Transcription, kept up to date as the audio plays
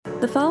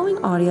The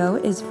following audio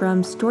is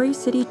from Story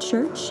City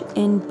Church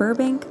in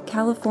Burbank,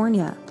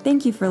 California.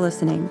 Thank you for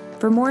listening.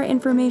 For more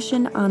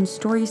information on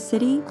Story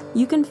City,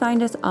 you can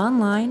find us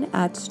online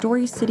at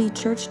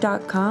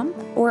storycitychurch.com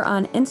or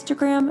on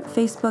Instagram,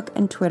 Facebook,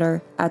 and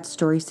Twitter at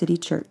Story City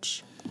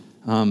Church.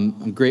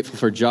 I'm grateful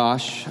for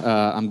Josh.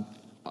 I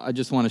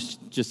just want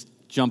to just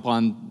jump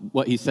on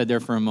what he said there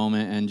for a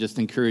moment and just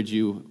encourage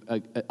you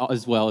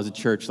as well as a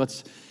church.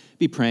 Let's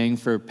be praying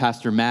for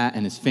Pastor Matt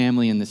and his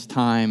family in this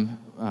time,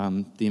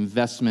 the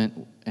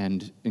investment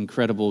and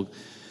incredible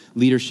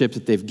leadership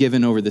that they've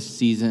given over this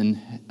season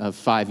of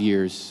 5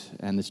 years.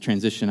 And this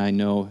transition, I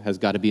know, has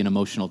got to be an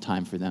emotional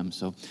time for them.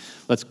 So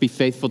let's be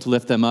faithful to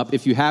lift them up.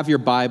 If you have your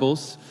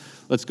Bibles,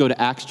 let's go to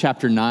Acts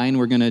chapter 9.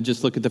 We're going to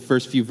just look at the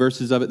first few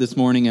verses of it this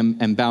morning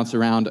and bounce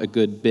around a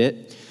good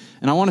bit.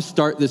 And I want to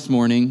start this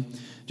morning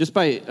just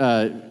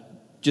by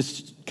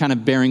just kind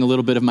of bearing a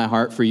little bit of my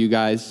heart for you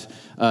guys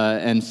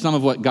and some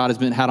of what God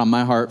has had on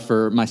my heart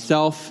for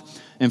myself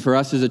and for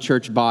us as a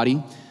church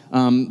body.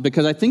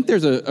 Because I think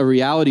there's a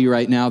reality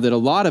right now that a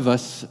lot of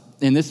us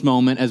in this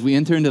moment, as we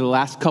enter into the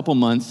last couple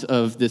months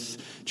of this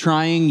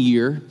trying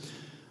year,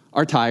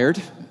 are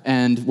tired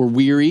and we're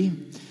weary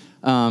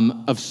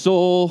of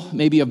soul,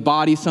 maybe of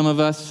body, some of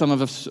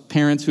us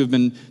parents who have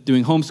been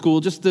doing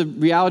homeschool. Just the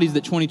realities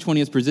that 2020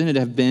 has presented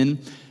have been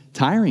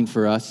tiring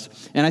for us.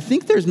 And I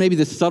think there's maybe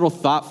this subtle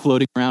thought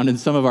floating around in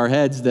some of our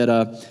heads that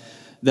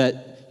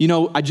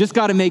I just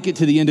got to make it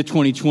to the end of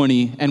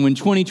 2020, and when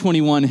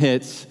 2021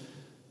 hits,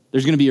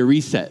 there's going to be a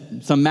reset,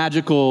 some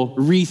magical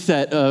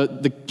reset,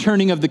 the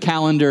turning of the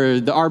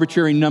calendar, the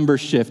arbitrary number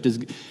shift.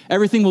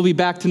 Everything will be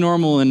back to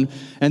normal, and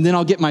then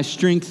I'll get my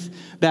strength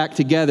back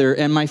together.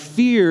 And my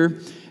fear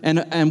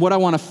and what I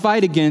want to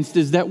fight against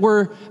is that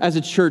we're, as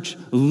a church,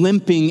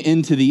 limping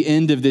into the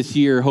end of this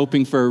year,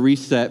 hoping for a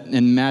reset,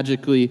 and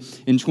magically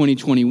in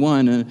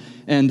 2021.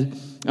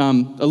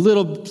 A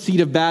little seed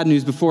of bad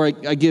news before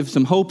I give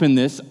some hope in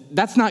this.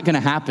 That's not going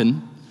to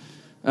happen.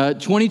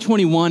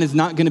 2021 is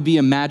not going to be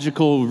a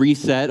magical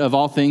reset of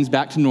all things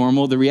back to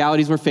normal. The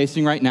realities we're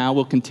facing right now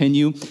will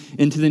continue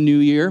into the new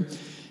year.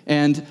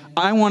 And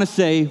I want to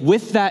say,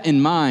 with that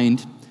in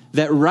mind,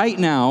 that right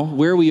now,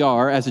 where we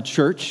are as a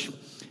church,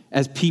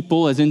 as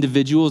people, as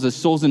individuals, as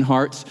souls and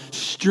hearts,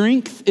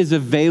 strength is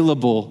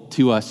available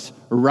to us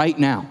right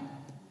now.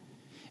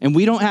 And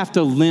we don't have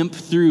to limp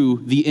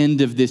through the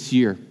end of this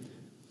year.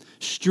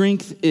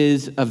 Strength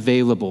is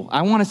available.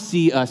 I want to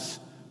see us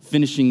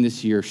finishing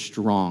this year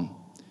strong.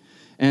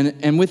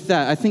 And with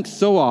that, I think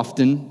so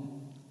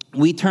often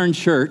we turn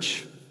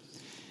church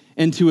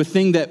into a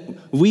thing that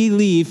we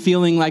leave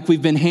feeling like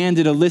we've been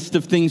handed a list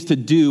of things to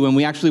do, and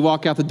we actually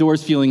walk out the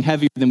doors feeling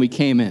heavier than we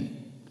came in.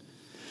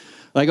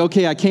 Like,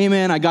 okay, I came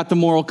in, I got the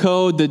moral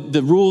code,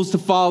 the rules to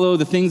follow,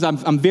 the things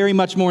I'm very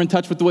much more in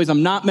touch with the ways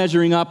I'm not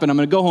measuring up, and I'm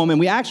going to go home, and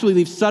we actually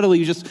leave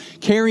subtly just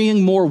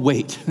carrying more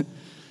weight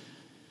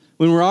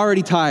when we're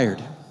already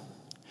tired,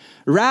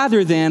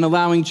 rather than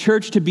allowing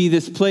church to be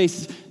this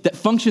place that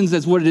functions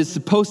as what it is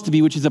supposed to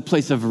be, which is a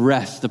place of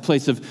rest, a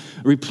place of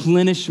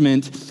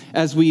replenishment.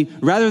 As we,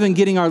 rather than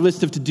getting our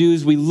list of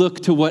to-dos, we look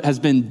to what has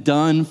been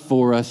done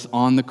for us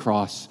on the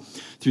cross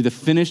through the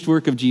finished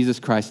work of Jesus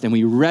Christ, and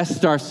we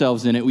rest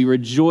ourselves in it, we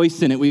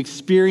rejoice in it, we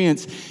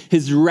experience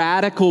his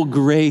radical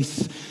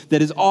grace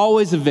that is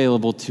always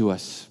available to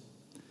us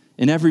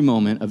in every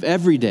moment of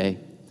every day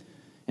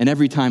and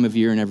every time of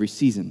year and every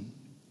season.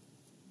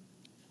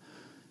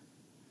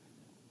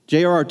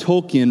 J.R.R.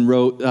 Tolkien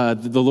wrote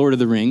The Lord of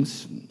the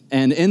Rings,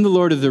 and in The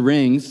Lord of the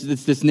Rings,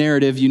 it's this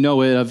narrative, you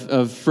know it,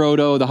 of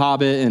Frodo, the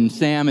Hobbit, and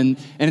Sam, and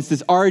it's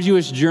this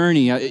arduous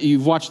journey.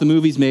 You've watched the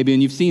movies maybe,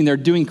 and you've seen they're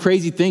doing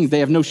crazy things.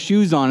 They have no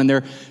shoes on, and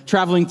they're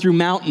traveling through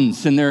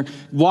mountains, and they're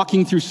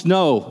walking through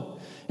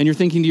snow, and you're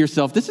thinking to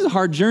yourself, this is a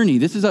hard journey.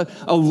 This is a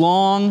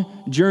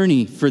long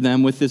journey for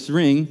them with this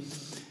ring.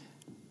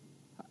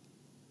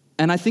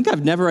 And I think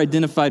I've never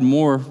identified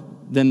more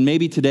than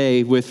maybe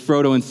today with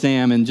Frodo and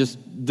Sam and just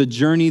the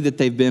journey that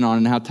they've been on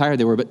and how tired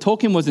they were. But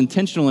Tolkien was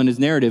intentional in his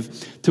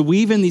narrative to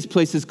weave in these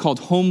places called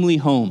homely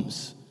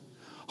homes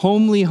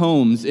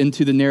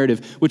into the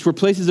narrative, which were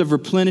places of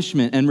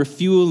replenishment and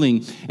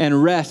refueling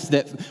and rest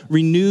that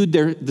renewed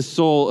the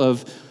soul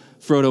of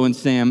Frodo and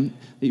Sam.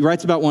 He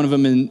writes about one of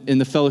them in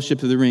The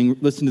Fellowship of the Ring.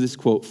 Listen to this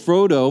quote.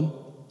 Frodo,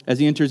 as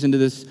he enters into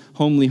this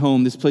homely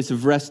home, this place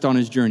of rest on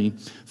his journey,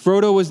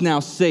 Frodo was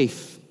now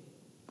safe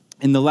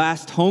in the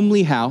last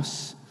homely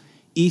house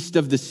east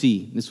of the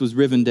sea. This was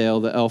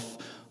Rivendell, the elf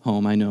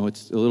home. I know,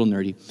 it's a little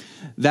nerdy.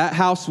 That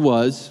house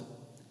was,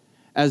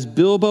 as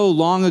Bilbo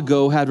long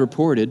ago had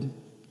reported,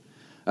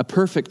 a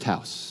perfect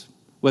house.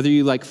 Whether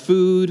you like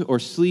food or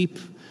sleep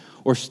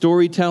or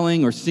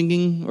storytelling or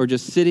singing or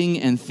just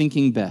sitting and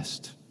thinking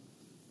best,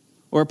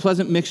 or a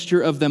pleasant mixture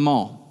of them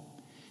all.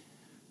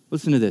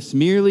 Listen to this.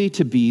 Merely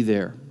to be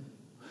there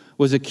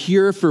was a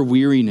cure for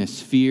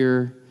weariness,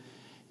 fear,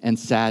 and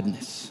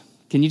sadness.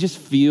 Can you just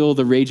feel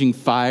the raging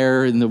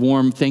fire and the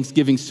warm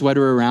Thanksgiving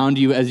sweater around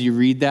you as you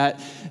read that?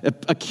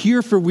 A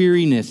cure for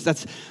weariness.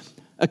 That's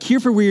A cure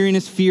for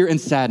weariness, fear,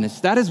 and sadness.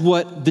 That is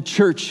what the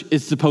church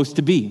is supposed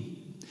to be.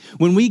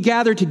 When we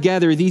gather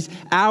together, these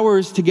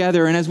hours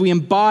together, and as we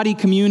embody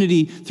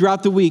community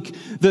throughout the week,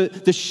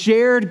 the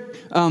shared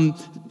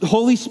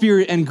Holy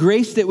Spirit and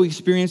grace that we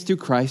experience through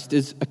Christ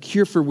is a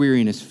cure for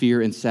weariness,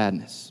 fear, and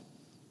sadness.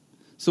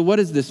 So what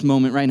is this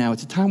moment right now?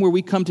 It's a time where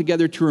we come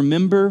together to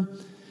remember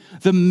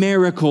the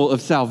miracle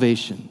of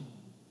salvation.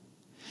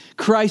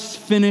 Christ's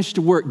finished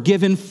work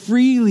given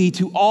freely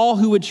to all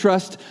who would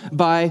trust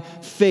by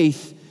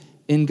faith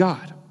in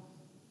God.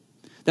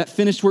 That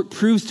finished work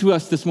proves to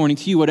us this morning,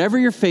 to you, whatever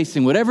you're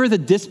facing, whatever the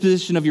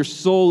disposition of your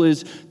soul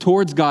is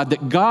towards God,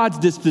 that God's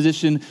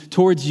disposition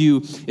towards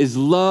you is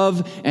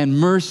love and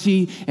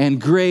mercy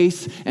and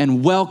grace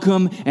and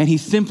welcome. And he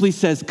simply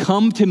says,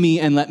 come to me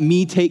and let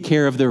me take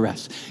care of the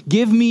rest.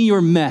 Give me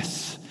your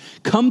mess.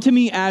 Come to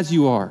me as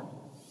you are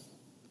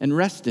and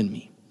rest in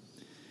me.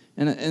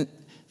 And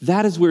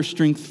that is where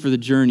strength for the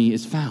journey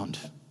is found.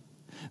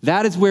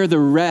 That is where the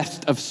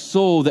rest of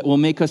soul that will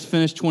make us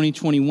finish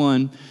 2020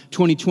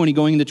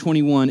 going into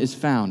 21 is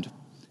found,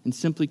 in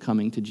simply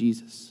coming to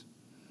Jesus.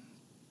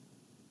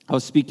 I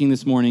was speaking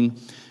this morning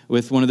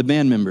with one of the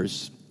band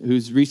members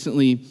who's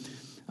recently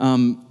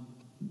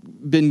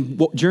been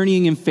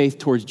journeying in faith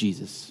towards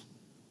Jesus.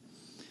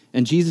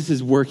 And Jesus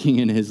is working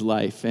in his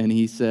life. And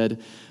he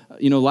said,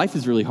 life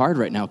is really hard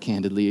right now,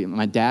 candidly.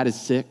 My dad is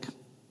sick,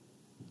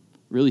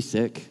 really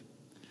sick.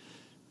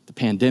 The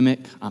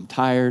pandemic, I'm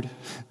tired.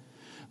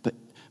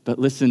 But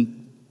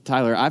listen,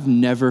 Tyler, I've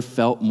never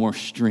felt more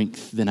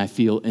strength than I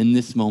feel in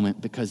this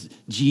moment because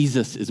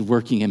Jesus is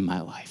working in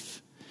my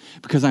life.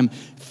 Because I'm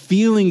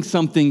feeling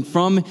something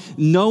from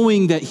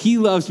knowing that he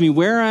loves me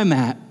where I'm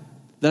at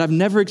that I've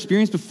never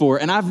experienced before.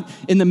 And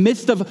in the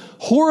midst of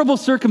horrible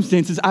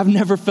circumstances, I've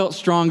never felt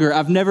stronger.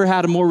 I've never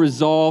had a more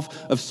resolve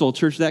of soul.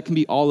 Church, that can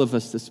be all of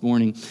us this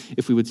morning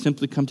if we would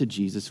simply come to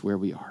Jesus where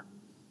we are.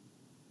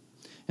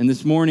 And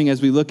this morning,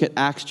 as we look at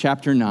Acts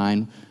chapter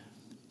 9,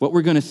 what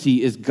we're going to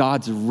see is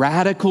God's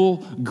radical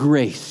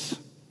grace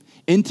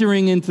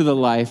entering into the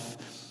life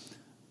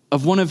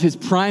of one of his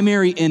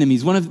primary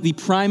enemies, one of the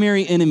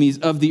primary enemies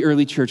of the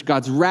early church.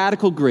 God's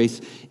radical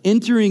grace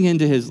entering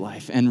into his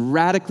life and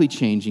radically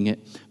changing it.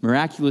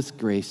 Miraculous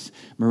grace,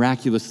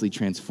 miraculously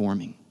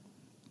transforming.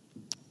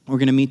 We're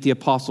going to meet the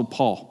Apostle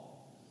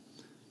Paul.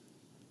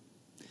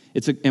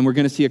 And we're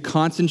going to see a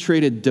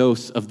concentrated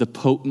dose of the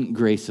potent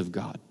grace of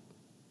God.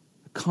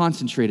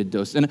 Concentrated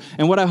dose. And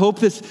what I hope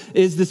this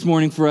is this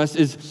morning for us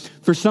is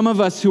for some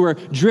of us who are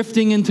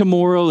drifting into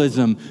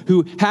moralism,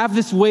 who have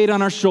this weight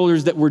on our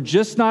shoulders that we're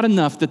just not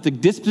enough, that the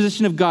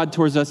disposition of God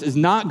towards us is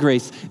not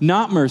grace,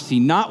 not mercy,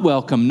 not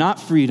welcome,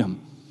 not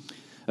freedom,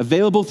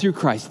 available through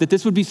Christ, that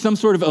this would be some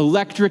sort of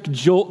electric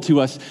jolt to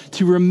us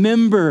to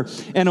remember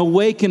and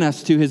awaken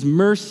us to his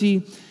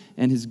mercy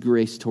and his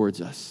grace towards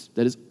us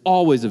that is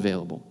always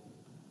available.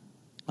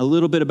 A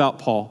little bit about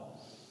Paul.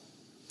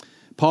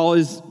 Paul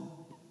is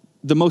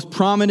the most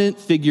prominent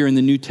figure in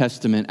the New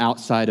Testament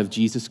outside of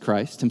Jesus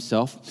Christ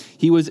himself.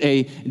 He was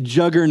a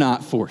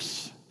juggernaut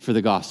force for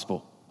the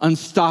gospel,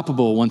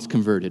 unstoppable once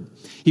converted.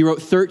 He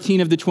wrote 13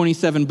 of the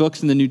 27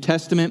 books in the New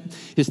Testament.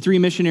 His 3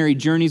 missionary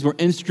journeys were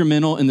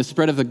instrumental in the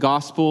spread of the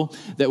gospel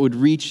that would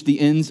reach the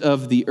ends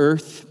of the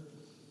earth.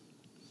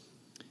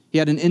 He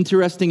had an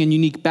interesting and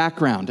unique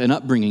background and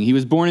upbringing. He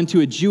was born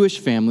into a Jewish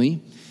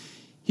family.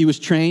 He was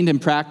trained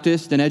and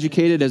practiced and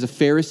educated as a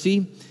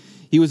Pharisee.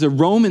 He was a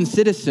Roman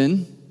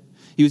citizen.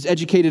 He was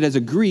educated as a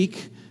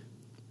Greek,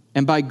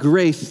 and by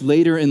grace,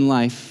 later in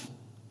life,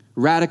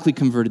 radically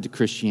converted to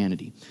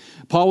Christianity.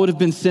 Paul would have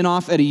been sent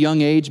off at a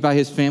young age by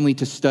his family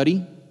to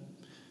study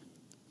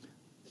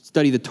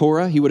the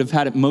Torah. He would have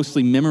had it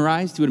mostly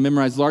memorized. He would have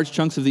memorized large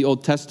chunks of the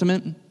Old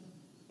Testament.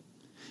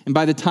 And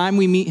by the time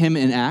we meet him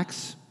in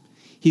Acts,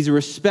 he's a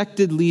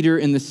respected leader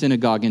in the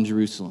synagogue in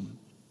Jerusalem.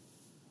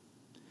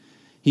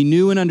 He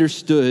knew and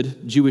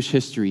understood Jewish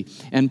history.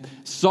 And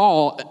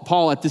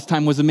Paul at this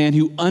time was a man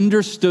who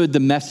understood the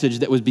message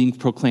that was being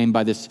proclaimed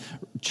by this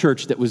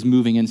church that was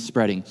moving and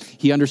spreading.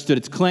 He understood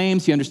its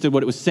claims. He understood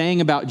what it was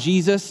saying about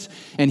Jesus.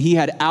 And he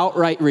had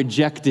outright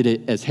rejected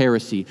it as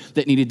heresy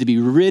that needed to be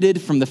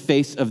ridded from the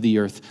face of the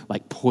earth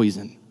like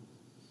poison.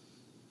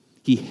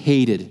 He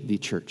hated the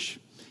church.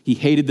 He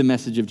hated the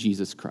message of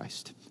Jesus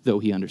Christ, though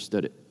he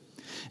understood it.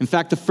 In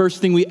fact, the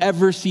first thing we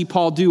ever see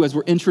Paul do as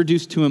we're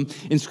introduced to him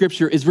in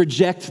Scripture is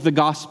reject the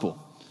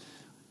gospel.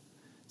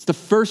 It's the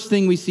first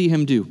thing we see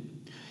him do.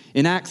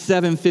 In Acts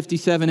 7,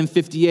 57 and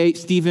 58,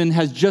 Stephen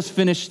has just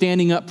finished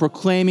standing up,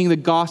 proclaiming the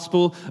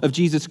gospel of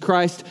Jesus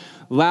Christ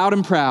loud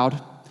and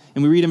proud.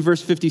 And we read in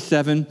verse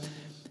 57,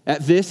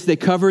 at this they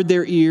covered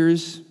their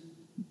ears,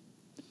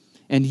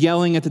 and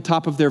yelling at the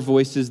top of their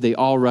voices, they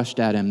all rushed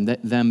at him,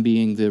 them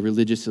being the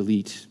religious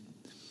elite,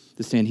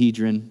 the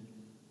Sanhedrin.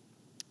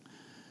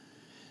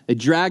 They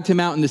dragged him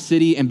out in the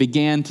city and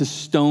began to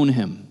stone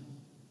him.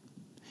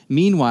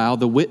 Meanwhile,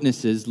 the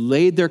witnesses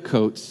laid their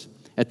coats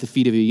at the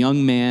feet of a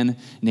young man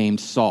named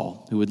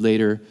Saul, who would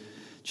later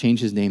change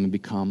his name and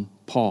become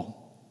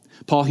Paul.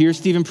 Paul hears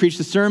Stephen preach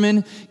the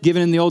sermon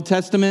given in the Old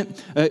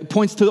Testament,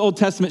 points to the Old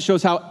Testament,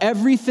 shows how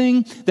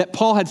everything that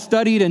Paul had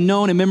studied and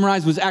known and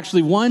memorized was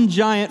actually one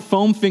giant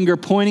foam finger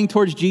pointing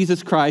towards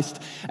Jesus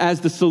Christ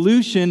as the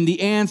solution,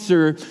 the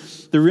answer,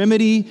 the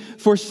remedy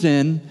for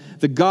sin,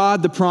 the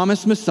God, the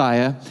promised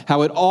Messiah,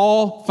 how it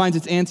all finds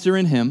its answer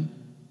in him.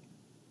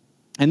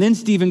 And then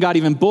Stephen got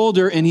even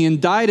bolder and he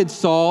indicted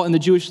Saul and the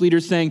Jewish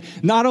leaders saying,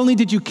 not only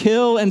did you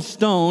kill and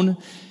stone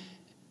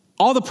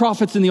all the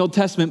prophets in the Old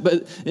Testament,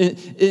 but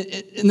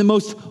in the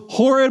most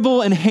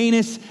horrible and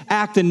heinous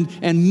act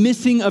and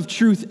missing of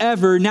truth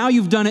ever, now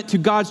you've done it to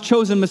God's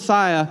chosen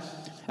Messiah.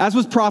 As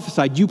was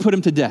prophesied, you put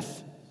him to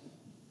death.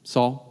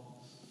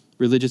 Saul,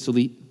 religious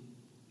elite,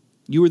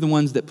 you were the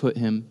ones that put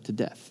him to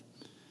death.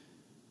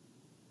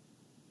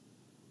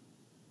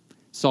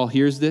 Saul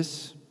hears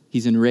this.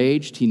 He's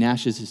enraged. He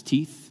gnashes his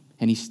teeth,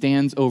 and he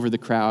stands over the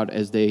crowd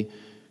as they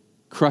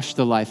crush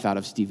the life out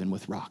of Stephen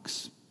with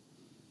rocks.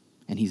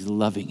 And he's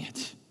loving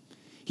it.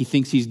 He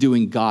thinks he's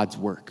doing God's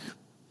work.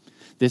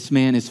 This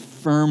man is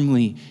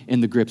firmly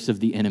in the grips of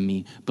the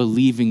enemy,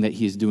 believing that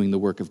he is doing the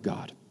work of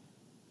God.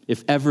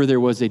 If ever there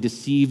was a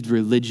deceived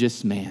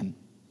religious man,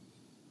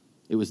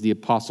 it was the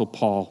Apostle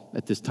Paul,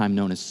 at this time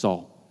known as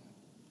Saul.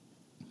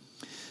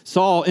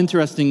 Saul,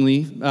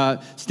 interestingly,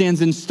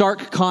 stands in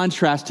stark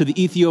contrast to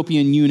the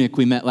Ethiopian eunuch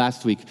we met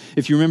last week.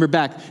 If you remember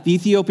back, the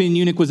Ethiopian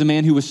eunuch was a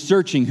man who was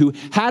searching, who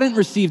hadn't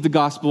received the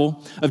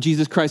gospel of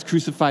Jesus Christ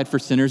crucified for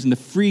sinners and the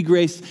free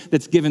grace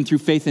that's given through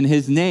faith in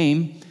his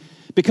name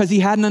because he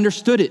hadn't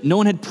understood it. No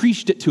one had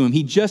preached it to him.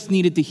 He just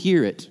needed to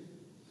hear it.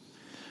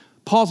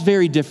 Paul's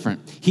very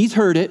different. He's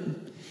heard it.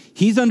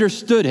 He's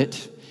understood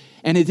it.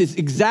 And it is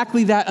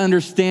exactly that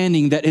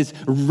understanding that has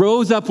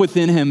rose up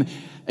within him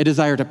a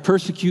desire to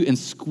persecute and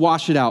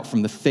squash it out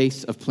from the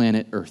face of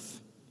planet Earth.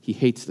 He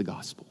hates the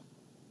gospel.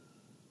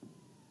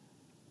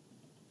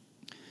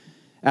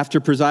 After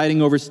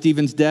presiding over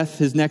Stephen's death,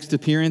 his next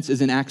appearance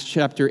is in Acts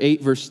chapter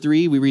 8, verse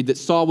 3. We read that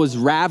Saul was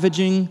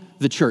ravaging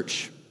the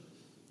church,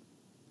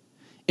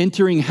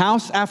 entering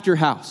house after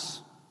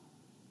house.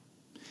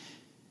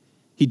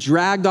 He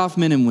dragged off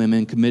men and women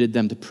and committed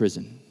them to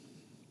prison.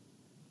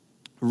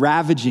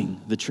 Ravaging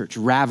the church,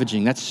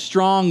 ravaging. That's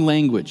strong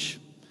language.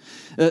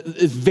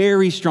 It's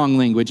very strong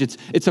language.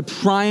 It's a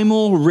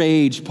primal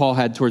rage Paul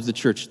had towards the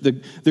church.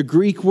 The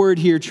Greek word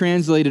here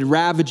translated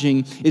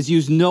ravaging is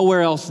used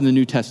nowhere else in the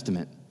New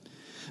Testament.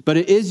 But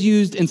it is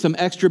used in some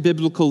extra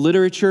biblical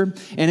literature.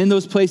 And in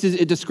those places,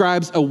 it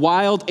describes a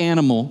wild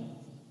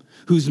animal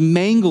who's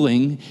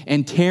mangling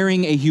and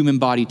tearing a human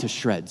body to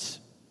shreds.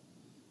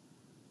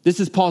 This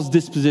is Paul's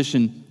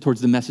disposition towards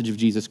the message of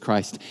Jesus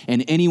Christ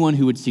and anyone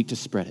who would seek to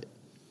spread it.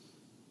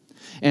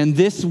 And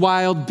this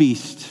wild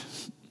beast,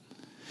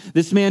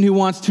 this man who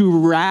wants to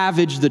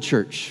ravage the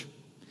church.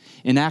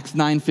 In Acts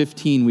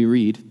 9:15, we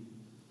read,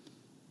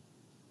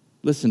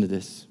 listen to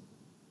this,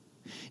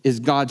 is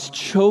God's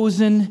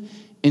chosen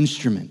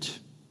instrument,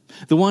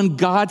 the one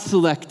God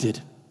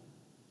selected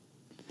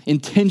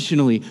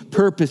intentionally,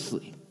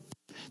 purposely,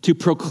 to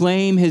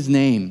proclaim his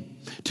name,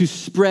 to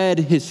spread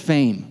his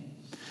fame.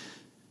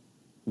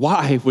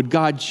 Why would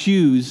God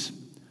choose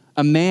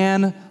a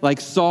man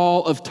like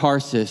Saul of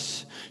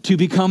Tarsus to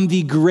become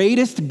the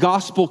greatest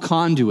gospel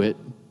conduit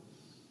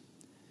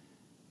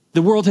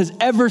the world has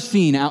ever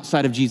seen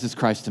outside of Jesus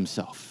Christ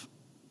himself?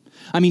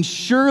 I mean,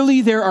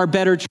 surely there are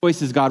better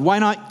choices, God. Why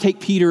not take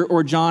Peter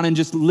or John and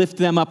just lift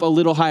them up a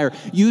little higher?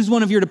 Use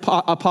one of your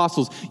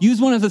apostles.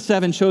 Use one of the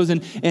 7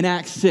 chosen in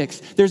Acts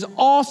 6. There's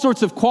all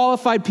sorts of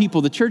qualified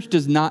people. The church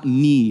does not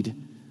need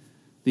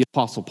the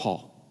Apostle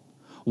Paul.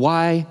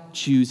 Why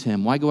choose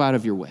him? Why go out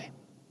of your way,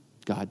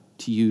 God,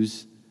 to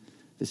use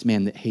this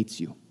man that hates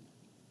you?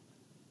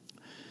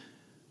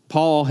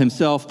 Paul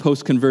himself,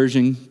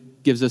 post-conversion,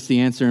 gives us the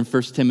answer in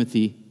 1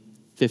 Timothy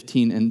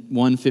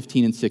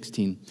 1:15 and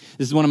 16.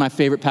 This is one of my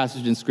favorite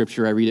passages in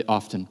Scripture. I read it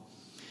often.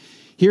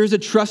 Here's a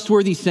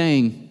trustworthy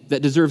saying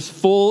that deserves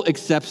full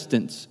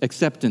acceptance,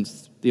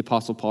 the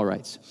Apostle Paul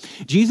writes.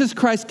 Jesus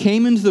Christ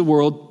came into the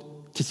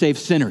world to save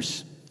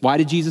sinners. Why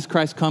did Jesus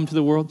Christ come to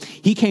the world?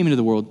 He came into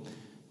the world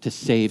to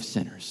save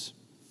sinners.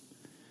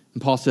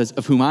 And Paul says,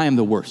 of whom I am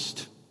the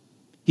worst.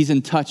 He's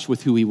in touch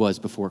with who he was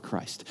before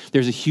Christ.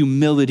 There's a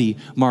humility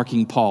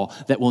marking Paul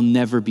that will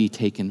never be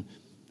taken,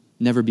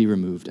 never be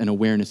removed, an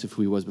awareness of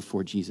who he was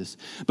before Jesus.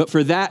 But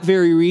for that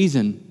very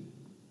reason,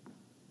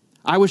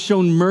 I was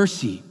shown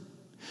mercy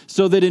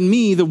so that in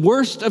me, the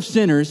worst of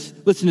sinners,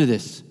 listen to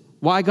this.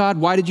 Why, God?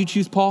 Why did you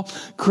choose Paul?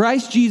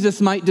 Christ Jesus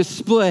might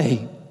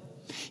display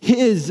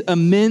his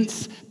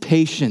immense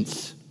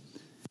patience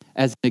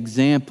as an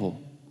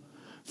example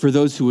for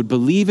those who would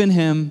believe in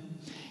him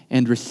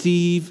and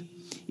receive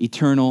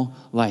eternal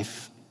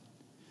life.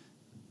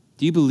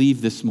 Do you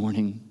believe this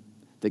morning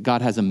that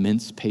God has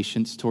immense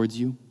patience towards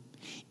you?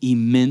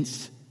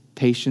 Immense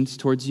patience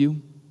towards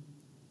you?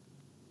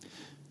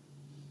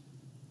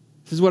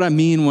 This is what I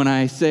mean when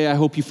I say I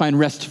hope you find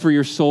rest for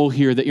your soul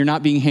here, that you're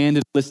not being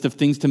handed a list of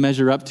things to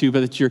measure up to,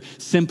 but that you're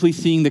simply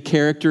seeing the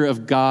character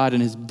of God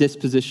and his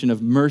disposition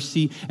of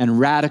mercy and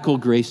radical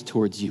grace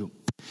towards you.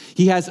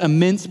 He has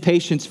immense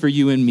patience for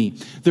you and me.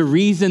 The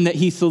reason that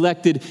he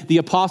selected the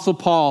Apostle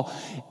Paul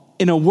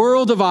in a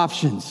world of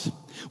options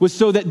was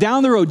so that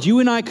down the road, you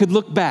and I could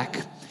look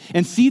back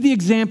and see the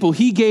example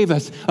he gave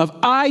us of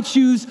I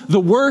choose the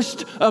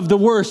worst of the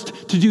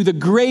worst to do the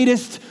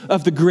greatest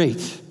of the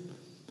great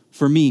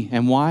for me.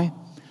 And why?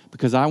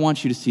 Because I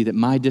want you to see that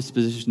my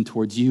disposition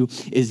towards you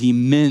is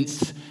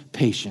immense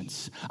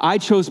patience. I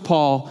chose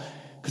Paul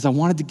because I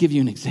wanted to give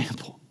you an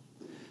example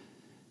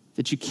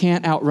that you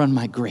can't outrun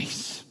my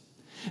grace,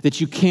 that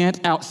you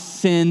can't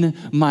out-sin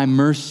my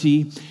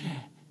mercy,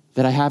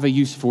 that I have a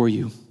use for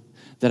you,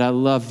 that I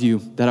love you,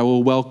 that I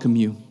will welcome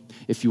you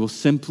if you will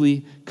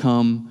simply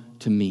come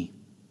to me.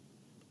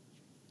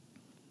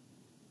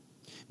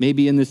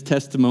 Maybe in this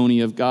testimony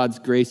of God's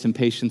grace and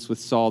patience with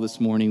Saul this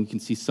morning, we can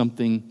see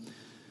something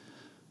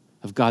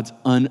of God's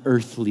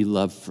unearthly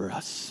love for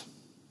us.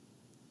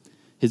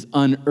 His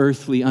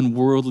unearthly,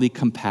 unworldly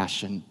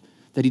compassion,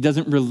 that he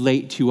doesn't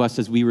relate to us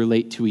as we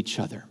relate to each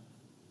other.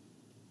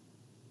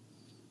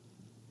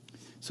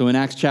 So in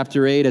Acts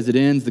chapter 8, as it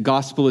ends, the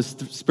gospel is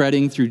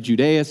spreading through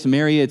Judea,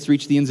 Samaria. It's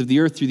reached the ends of the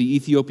earth through the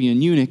Ethiopian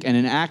eunuch. And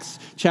in Acts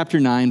chapter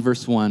 9,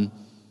 verse 1,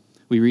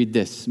 we read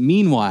this.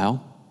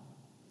 Meanwhile,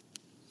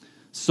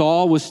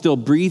 Saul was still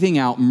breathing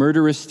out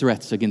murderous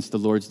threats against the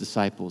Lord's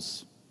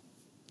disciples.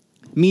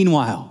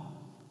 Meanwhile,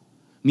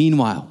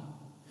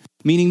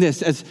 meaning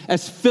this,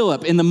 as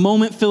Philip, in the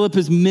moment Philip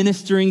is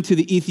ministering to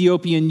the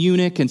Ethiopian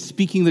eunuch and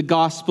speaking the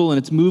gospel, and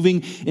it's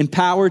moving in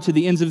power to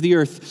the ends of the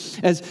earth,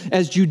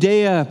 as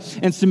Judea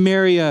and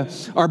Samaria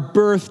are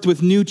birthed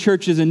with new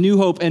churches and new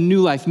hope and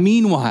new life.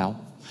 Meanwhile,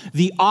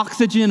 the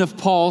oxygen of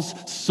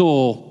Paul's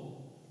soul,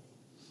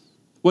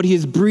 what he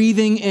is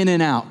breathing in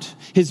and out,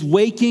 his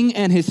waking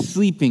and his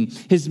sleeping,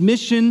 his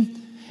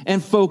mission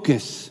and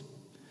focus,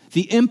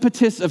 the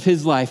impetus of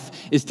his life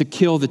is to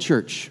kill the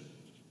church.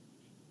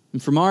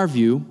 And from our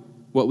view,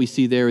 what we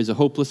see there is a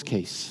hopeless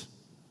case.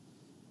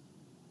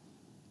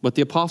 What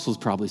the apostles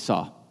probably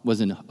saw was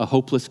a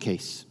hopeless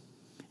case,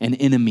 an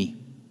enemy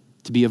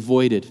to be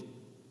avoided,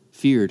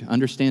 feared,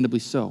 understandably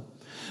so.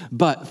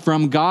 But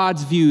from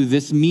God's view,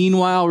 this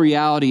meanwhile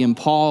reality in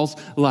Paul's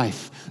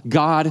life,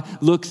 God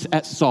looks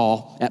at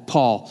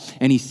Paul,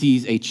 and he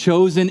sees a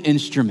chosen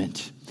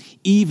instrument,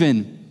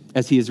 even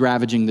as he is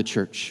ravaging the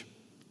church.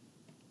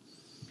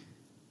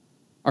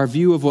 Our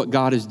view of what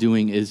God is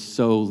doing is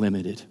so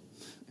limited.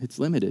 It's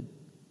limited.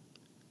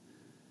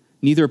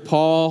 Neither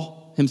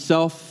Paul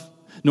himself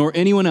nor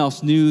anyone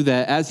else knew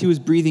that as he was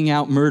breathing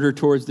out murder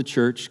towards the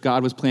church,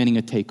 God was planning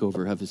a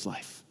takeover of his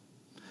life.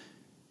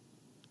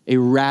 A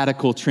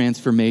radical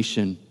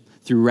transformation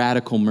through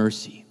radical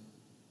mercy.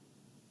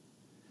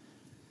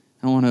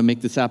 I want to make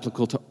this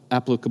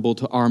applicable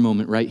to our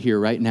moment right here,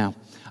 right now.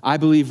 I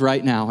believe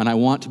right now, and I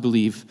want to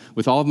believe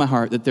with all of my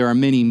heart, that there are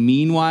many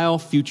meanwhile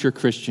future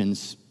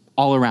Christians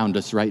all around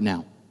us right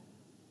now.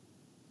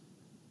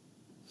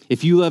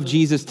 If you love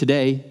Jesus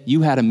today,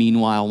 you had a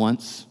meanwhile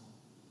once.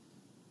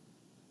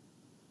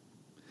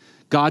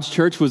 God's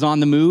church was on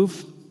the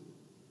move,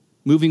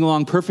 moving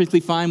along perfectly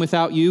fine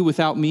without you,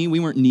 without me. We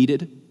weren't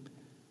needed.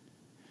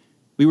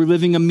 We were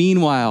living a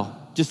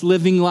meanwhile, just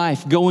living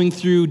life, going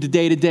through the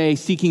day-to-day,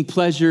 seeking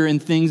pleasure in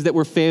things that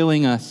were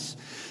failing us,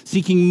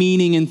 seeking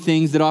meaning in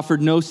things that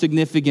offered no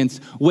significance,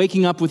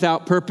 waking up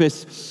without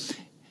purpose.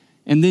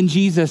 And then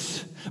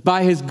Jesus,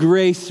 by his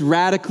grace,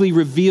 radically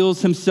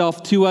reveals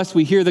himself to us.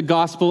 We hear the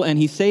gospel and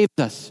he saves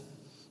us.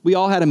 We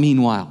all had a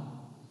meanwhile.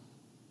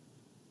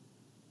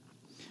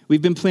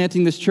 We've been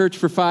planting this church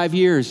for 5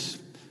 years.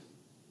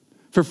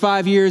 For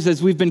 5 years,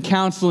 as we've been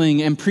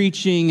counseling and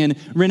preaching and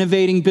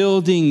renovating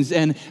buildings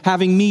and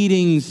having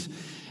meetings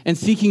and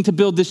seeking to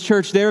build this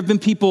church, there have been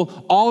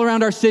people all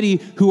around our city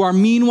who are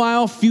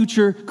meanwhile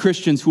future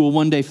Christians who will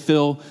one day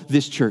fill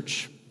this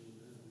church.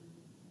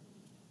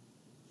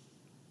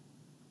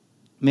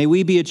 May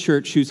we be a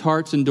church whose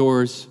hearts and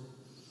doors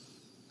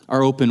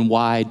are open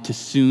wide to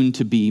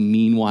soon-to-be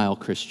meanwhile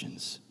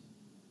Christians.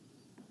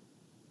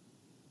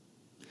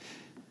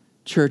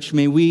 Church,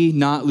 may we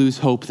not lose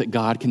hope that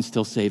God can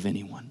still save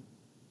anyone.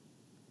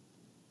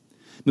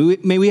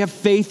 May we have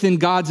faith in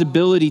God's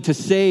ability to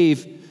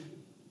save,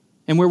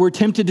 and where we're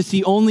tempted to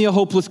see only a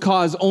hopeless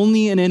cause,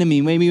 only an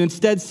enemy, may we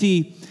instead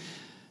see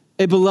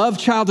a beloved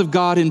child of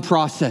God in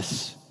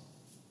process,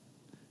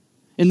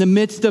 in the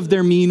midst of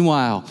their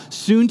meanwhile,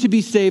 soon to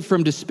be saved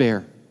from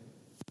despair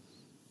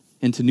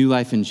into new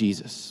life in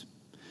Jesus.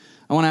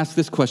 I want to ask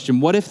this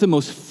question. What if the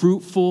most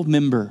fruitful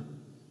member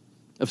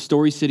of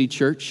Story City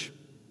Church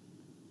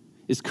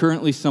is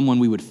currently someone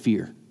we would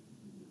fear?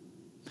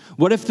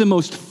 What if the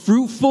most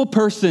fruitful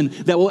person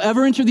that will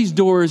ever enter these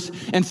doors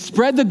and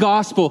spread the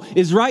gospel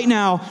is right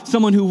now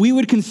someone who we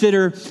would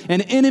consider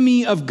an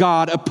enemy of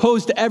God,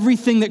 opposed to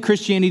everything that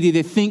Christianity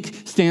they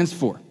think stands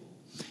for?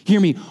 Hear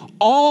me.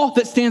 All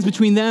that stands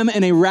between them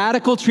and a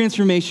radical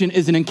transformation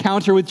is an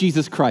encounter with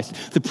Jesus Christ.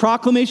 The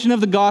proclamation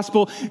of the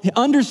gospel,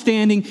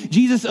 understanding,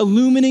 Jesus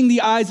illumining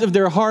the eyes of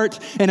their heart,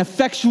 an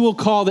effectual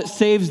call that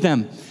saves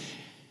them.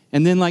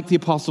 And then, like the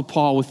Apostle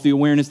Paul, with the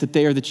awareness that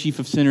they are the chief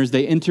of sinners,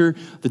 they enter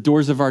the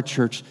doors of our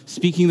church,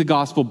 speaking the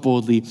gospel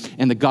boldly,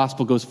 and the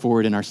gospel goes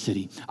forward in our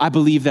city. I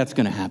believe that's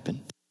going to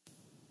happen.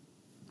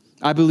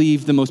 I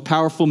believe the most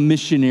powerful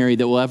missionary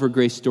that will ever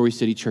grace Story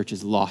City Church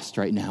is lost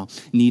right now,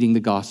 needing the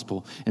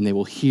gospel, and they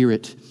will hear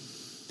it,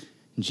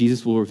 and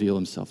Jesus will reveal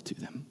himself to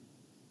them.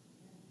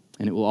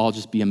 And it will all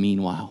just be a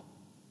meanwhile.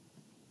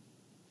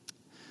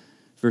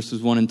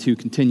 Verses 1 and 2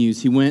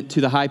 continues. He went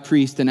to the high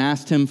priest and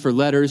asked him for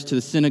letters to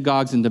the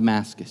synagogues in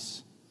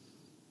Damascus,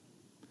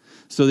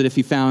 so that if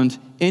he found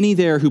any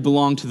there who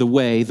belonged to the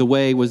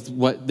way was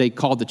what they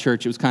called the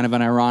church. It was kind of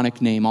an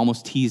ironic name,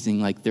 almost teasing,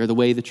 like they're the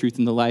way, the truth,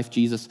 and the life.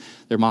 Jesus,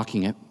 they're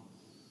mocking it.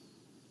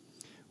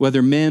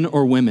 Whether men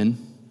or women,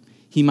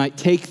 he might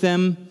take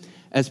them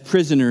as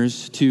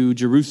prisoners to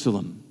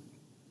Jerusalem.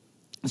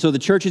 So the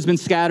church has been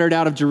scattered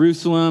out of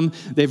Jerusalem.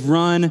 They've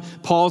run.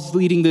 Paul's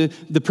leading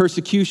the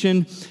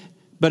persecution.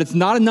 But it's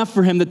not enough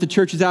for him that the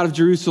church is out of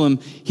Jerusalem.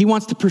 He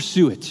wants to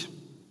pursue it.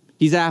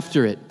 He's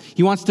after it.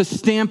 He wants to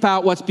stamp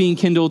out what's being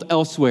kindled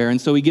elsewhere. And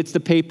so he gets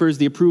the papers,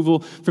 the approval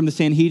from the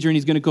Sanhedrin.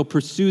 He's going to go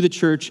pursue the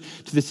church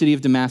to the city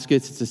of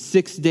Damascus. It's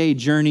a 6-day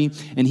journey,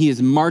 and he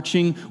is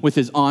marching with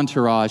his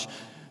entourage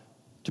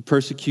to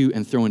persecute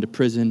and throw into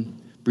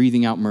prison,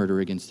 breathing out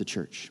murder against the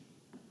church.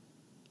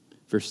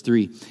 Verse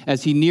 3,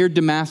 as he neared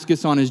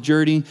Damascus on his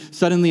journey,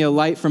 suddenly a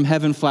light from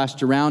heaven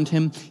flashed around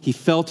him. He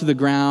fell to the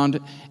ground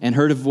and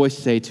heard a voice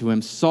say to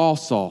him, Saul,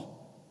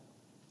 Saul,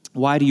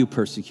 why do you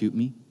persecute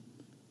me?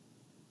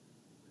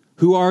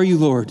 Who are you,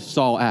 Lord?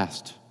 Saul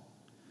asked.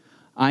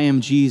 I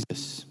am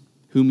Jesus,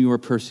 whom you are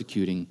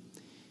persecuting,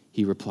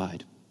 he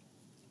replied.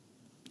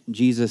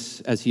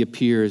 Jesus, as he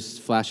appears,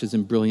 flashes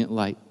in brilliant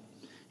light,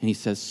 and he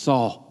says,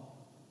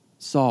 Saul,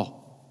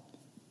 Saul,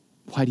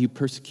 why do you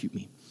persecute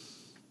me?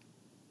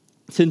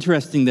 It's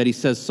interesting that he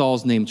says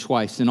Saul's name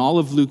twice. In all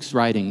of Luke's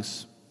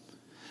writings,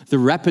 the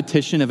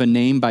repetition of a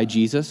name by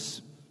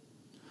Jesus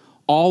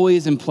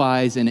always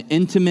implies an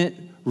intimate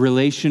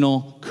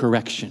relational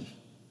correction.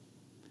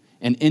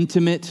 An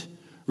intimate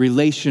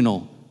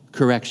relational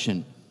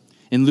correction.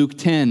 In Luke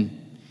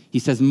 10, he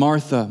says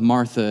Martha,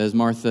 Martha, as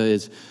Martha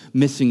is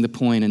missing the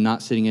point and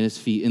not sitting at his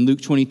feet. In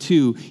Luke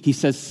 22, he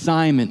says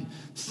Simon,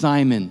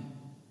 Simon,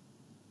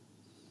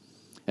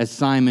 as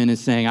Simon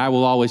is saying, I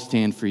will always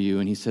stand for you.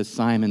 And he says,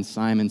 Simon,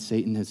 Simon,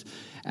 Satan has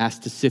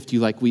asked to sift you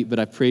like wheat, but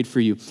I prayed for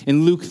you.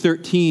 In Luke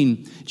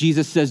 13,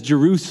 Jesus says,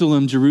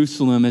 Jerusalem,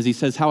 Jerusalem, as he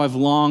says, how I've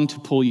longed to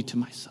pull you to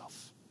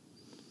myself.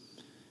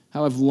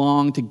 How I've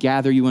longed to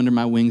gather you under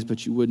my wings,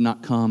 but you would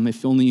not come.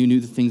 If only you knew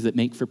the things that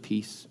make for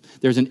peace.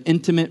 There's an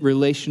intimate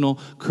relational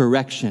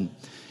correction.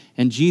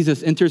 And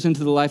Jesus enters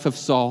into the life of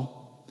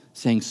Saul,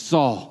 saying,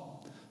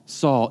 Saul,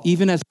 Saul,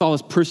 even as Saul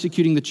is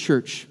persecuting the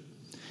church,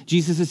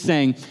 Jesus is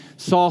saying,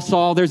 Saul,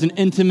 Saul, there's an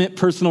intimate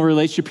personal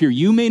relationship here.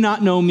 You may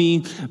not know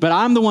me, but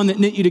I'm the one that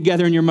knit you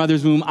together in your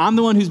mother's womb. I'm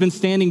the one who's been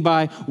standing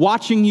by,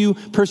 watching you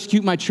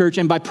persecute my church.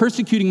 And by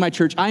persecuting my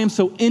church, I am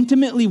so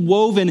intimately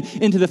woven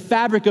into the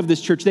fabric of this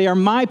church. They are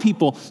my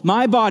people,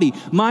 my body,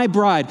 my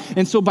bride.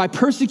 And so by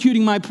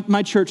persecuting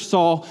my church,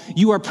 Saul,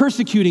 you are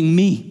persecuting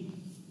me.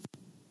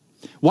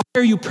 Why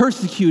are you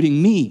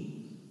persecuting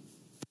me?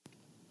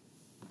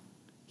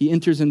 He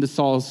enters into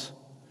Saul's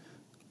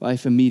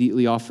life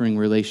immediately offering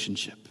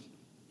relationship.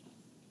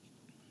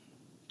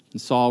 And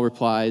Saul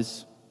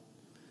replies,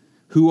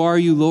 who are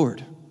you,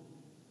 Lord?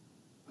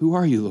 Who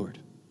are you, Lord?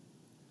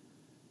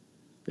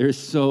 There's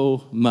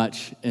so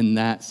much in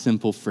that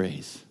simple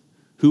phrase.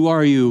 Who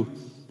are you,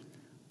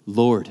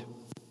 Lord?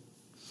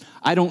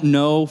 I don't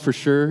know for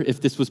sure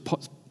if this was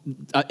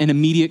an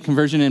immediate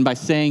conversion, and by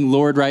saying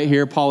Lord right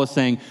here, Paul is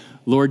saying,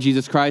 Lord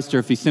Jesus Christ, or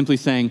if he's simply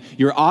saying,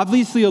 you're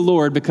obviously a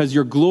Lord because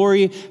your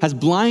glory has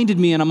blinded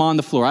me and I'm on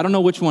the floor. I don't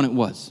know which one it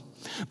was.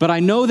 But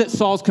I know that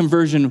Saul's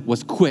conversion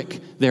was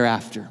quick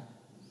thereafter.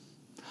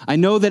 I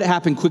know that it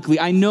happened quickly.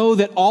 I know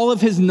that all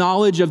of his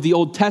knowledge of the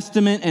Old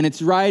Testament and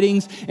its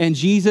writings and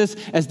Jesus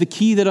as the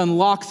key that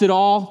unlocks it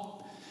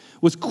all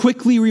was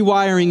quickly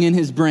rewiring in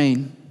his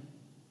brain.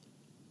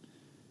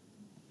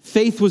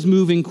 Faith was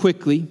moving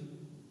quickly.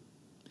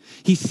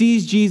 He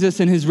sees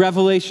Jesus in his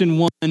Revelation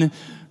 1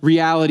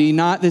 reality,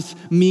 not this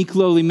meek,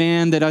 lowly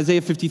man that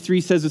Isaiah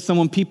 53 says is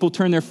someone people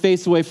turn their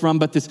face away from,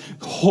 but this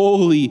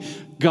holy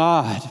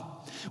God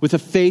with a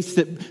face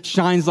that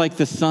shines like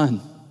the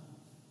sun.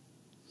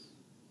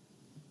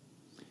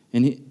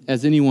 And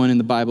as anyone in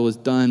the Bible has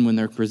done when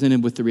they're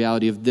presented with the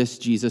reality of this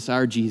Jesus,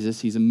 our Jesus,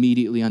 he's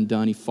immediately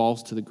undone. He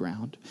falls to the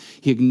ground.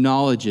 He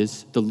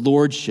acknowledges the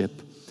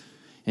lordship,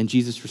 and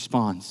Jesus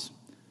responds,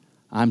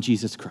 I'm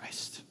Jesus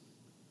Christ,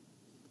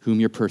 whom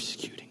you're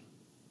persecuting.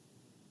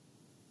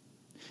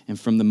 And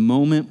from the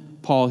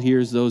moment Paul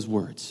hears those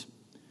words,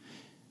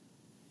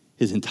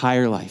 his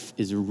entire life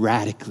is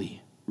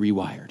radically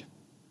rewired.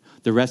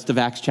 The rest of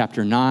Acts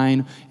chapter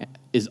 9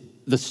 is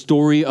the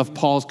story of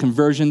Paul's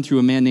conversion through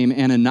a man named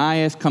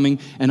Ananias coming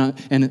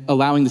and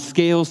allowing the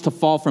scales to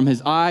fall from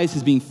his eyes,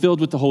 his being filled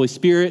with the Holy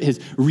Spirit, his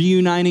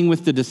reuniting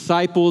with the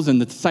disciples,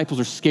 and the disciples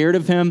are scared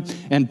of him,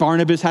 and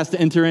Barnabas has to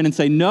enter in and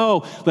say,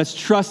 no, let's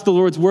trust the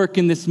Lord's work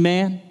in this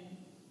man.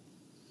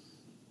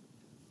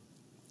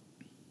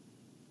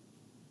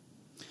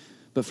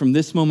 But from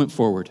this moment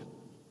forward,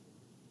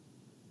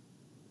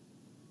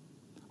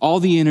 all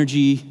the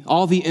energy,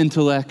 all the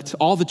intellect,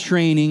 all the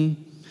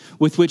training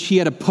with which he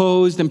had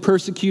opposed and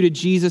persecuted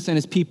Jesus and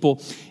his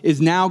people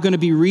is now going to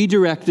be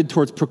redirected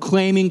towards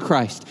proclaiming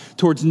Christ,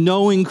 towards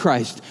knowing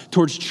Christ,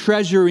 towards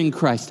treasuring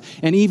Christ,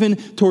 and even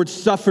towards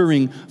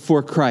suffering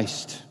for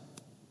Christ.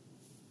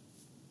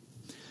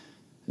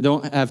 I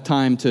don't have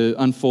time to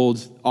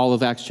unfold all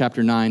of Acts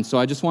chapter 9, so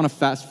I just want to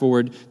fast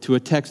forward to a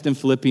text in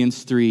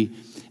Philippians 3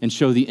 and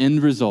show the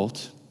end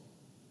result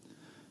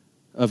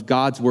of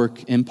God's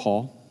work in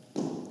Paul,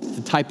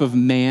 the type of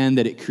man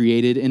that it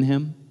created in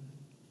him,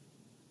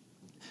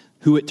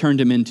 who it turned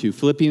him into.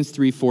 Philippians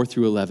 3, 4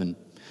 through 11.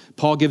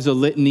 Paul gives a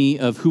litany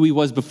of who he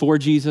was before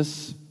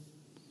Jesus,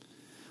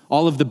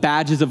 all of the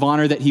badges of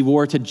honor that he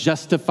wore to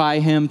justify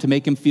him, to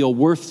make him feel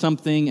worth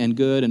something and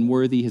good and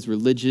worthy, his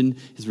religion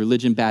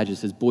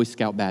badges, his Boy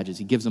Scout badges.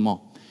 He gives them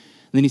all.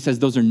 And then he says,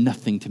 those are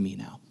nothing to me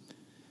now.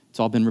 It's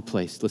all been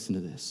replaced. Listen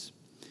to this.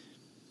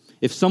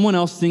 If someone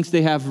else thinks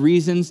they have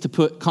reasons to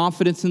put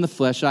confidence in the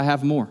flesh, I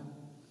have more.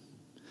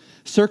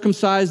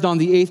 Circumcised on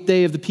the 8th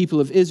day of the people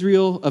of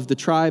Israel, of the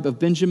tribe of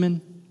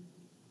Benjamin,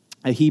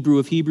 a Hebrew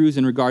of Hebrews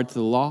in regard to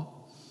the law,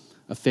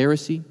 a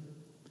Pharisee.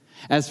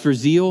 As for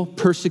zeal,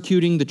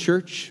 persecuting the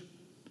church.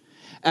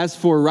 As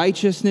for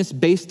righteousness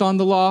based on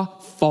the law,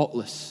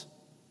 faultless.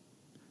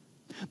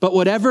 But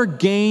whatever were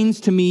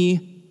gains to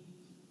me,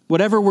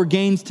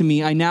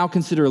 I now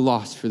consider a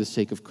loss for the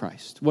sake of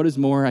Christ. What is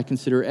more, I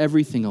consider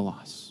everything a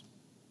loss,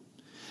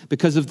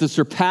 because of the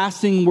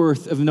surpassing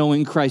worth of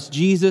knowing Christ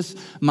Jesus,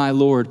 my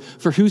Lord,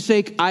 for whose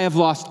sake I have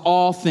lost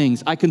all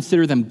things. I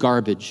consider them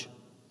garbage,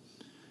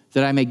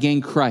 that I may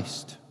gain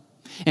Christ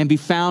and be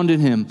found in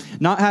him,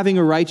 not having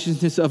a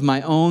righteousness of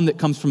my own that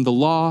comes from the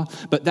law,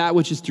 but that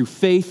which is through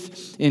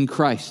faith in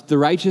Christ, the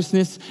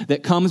righteousness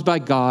that comes by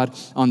God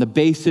on the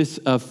basis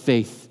of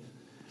faith.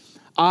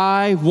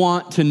 I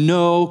want to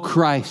know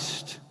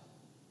Christ.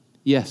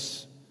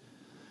 Yes,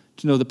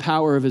 to know the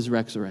power of his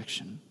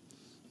resurrection,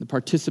 the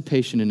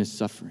participation in his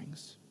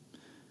sufferings,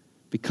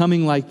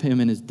 becoming like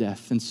him in his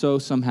death, and so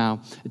somehow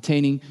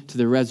attaining to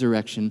the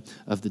resurrection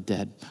of the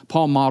dead.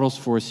 Paul models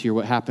for us here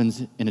what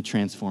happens in a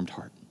transformed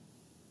heart.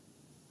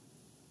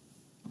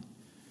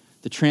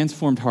 The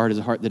transformed heart is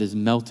a heart that is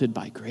melted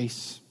by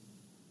grace.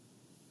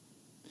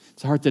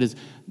 It's a heart that is,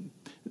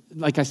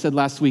 like I said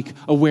last week,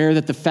 aware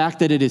that the fact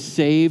that it is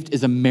saved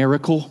is a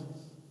miracle.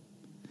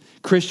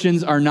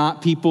 Christians are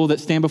not people that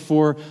stand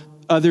before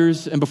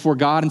others and before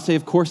God and say,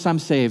 of course I'm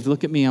saved.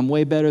 Look at me, I'm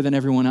way better than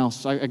everyone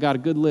else. I got a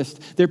good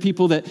list. They're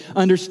people that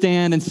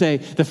understand and say,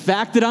 the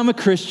fact that I'm a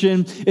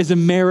Christian is a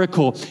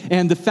miracle.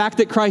 And the fact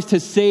that Christ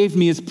has saved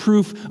me is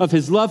proof of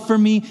his love for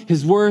me,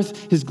 his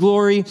worth, his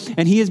glory,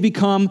 and he has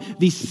become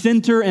the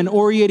center and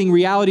orienting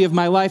reality of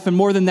my life. And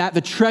more than that, the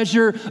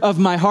treasure of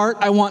my heart.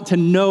 I want to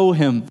know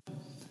him.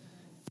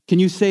 Can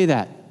you say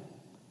that?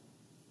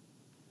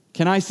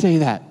 Can I say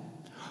that?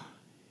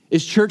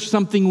 Is church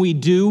something we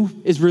do?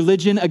 Is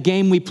religion a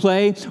game we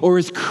play? Or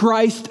is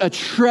Christ a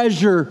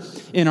treasure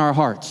in our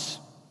hearts?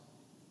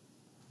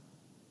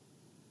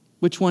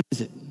 Which one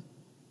is it?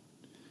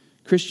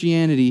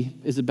 Christianity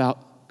is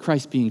about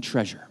Christ being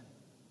treasure.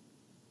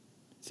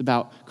 It's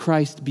about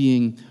Christ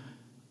being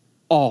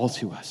all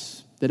to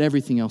us, that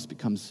everything else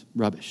becomes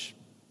rubbish.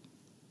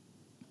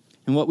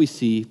 And what we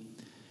see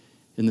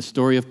in the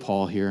story of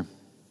Paul here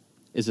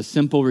is a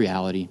simple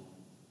reality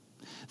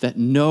that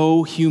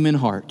no human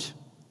heart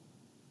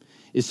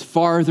is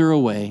farther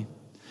away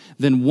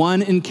than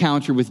one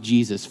encounter with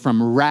Jesus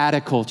from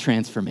radical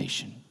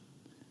transformation.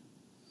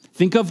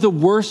 Think of the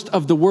worst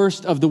of the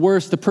worst of the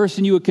worst, the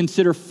person you would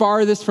consider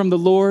farthest from the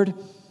Lord,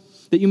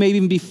 that you may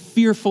even be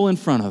fearful in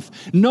front of.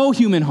 No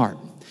human heart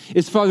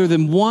is farther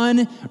than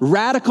one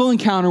radical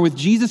encounter with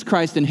Jesus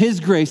Christ and his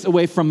grace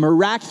away from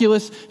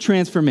miraculous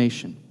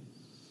transformation.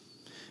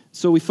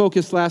 So we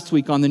focused last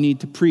week on the need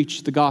to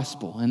preach the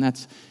gospel, and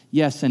that's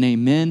yes and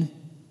amen.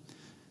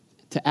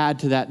 To add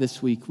to that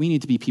this week, we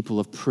need to be people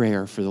of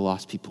prayer for the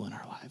lost people in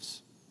our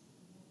lives.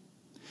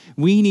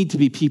 We need to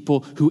be people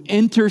who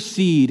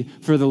intercede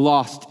for the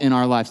lost in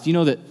our lives. Do you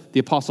know that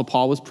the Apostle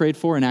Paul was prayed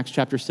for in Acts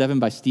chapter 7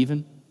 by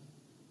Stephen?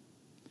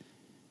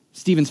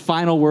 Stephen's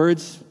final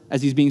words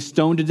as he's being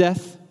stoned to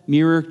death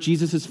mirror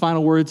Jesus'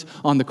 final words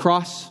on the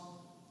cross.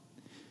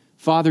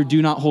 Father,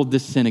 do not hold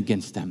this sin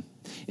against them.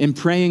 In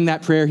praying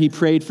that prayer, he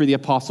prayed for the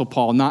Apostle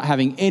Paul, not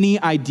having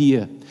any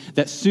idea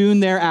that soon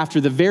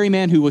thereafter, the very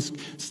man who was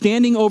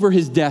standing over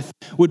his death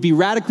would be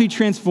radically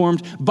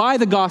transformed by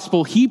the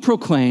gospel he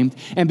proclaimed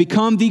and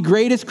become the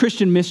greatest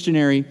Christian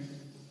missionary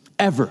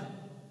ever.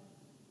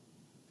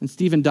 And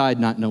Stephen died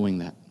not knowing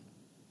that.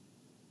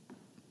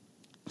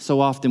 So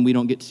often we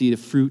don't get to see the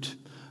fruit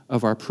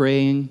of our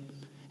praying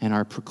and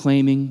our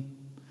proclaiming.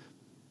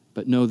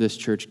 But know this,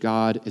 church,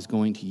 God is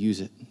going to use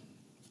it.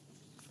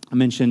 I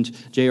mentioned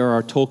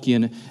J.R.R.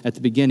 Tolkien at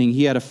the beginning.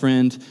 He had a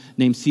friend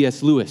named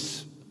C.S.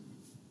 Lewis.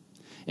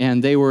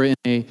 And they were in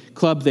a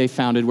club they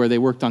founded where they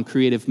worked on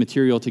creative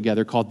material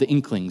together called the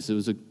Inklings. It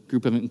was a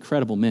group of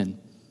incredible men.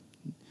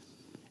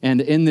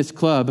 And in this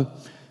club,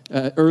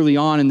 early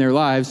on in their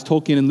lives,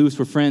 Tolkien and Lewis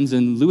were friends,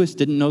 and Lewis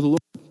didn't know the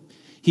Lord.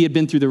 He had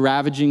been through the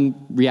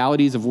ravaging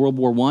realities of World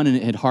War I, and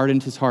it had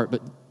hardened his heart.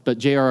 But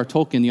J.R.R.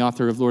 Tolkien, the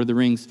author of Lord of the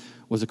Rings,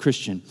 was a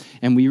Christian.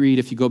 And we read,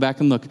 if you go back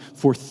and look,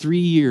 for 3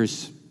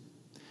 years,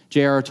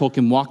 J.R.R.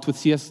 Tolkien walked with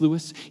C.S.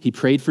 Lewis. He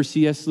prayed for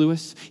C.S.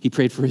 Lewis. He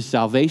prayed for his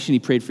salvation. He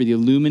prayed for the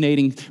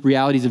illuminating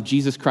realities of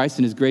Jesus Christ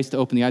and his grace to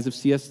open the eyes of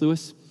C.S.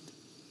 Lewis.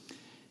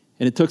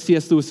 And it took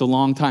C.S. Lewis a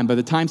long time. By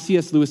the time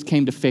C.S. Lewis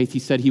came to faith, he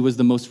said he was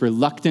the most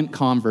reluctant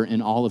convert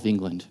in all of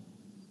England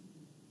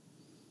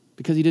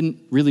because he didn't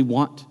really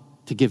want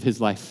to give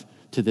his life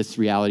to this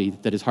reality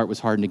that his heart was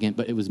hardened against,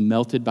 but it was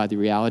melted by the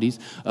realities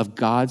of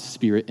God's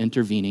Spirit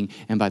intervening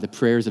and by the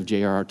prayers of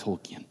J.R.R.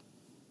 Tolkien.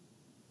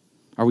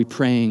 Are we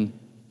praying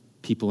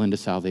people into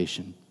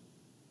salvation?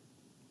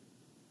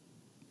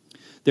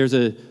 There's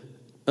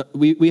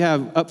we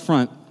have up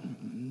front,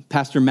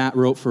 Pastor Matt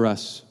wrote for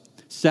us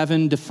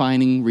 7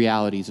 defining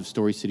realities of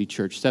Story City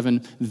Church,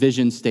 7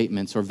 vision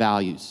statements or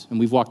values. And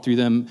we've walked through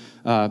them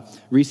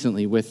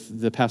recently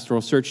with the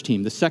pastoral search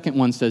team. The second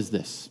one says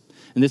this,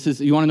 and this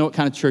is, you want to know what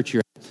kind of church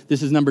you're at?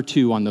 This is number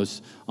 2 on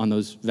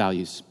those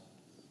values.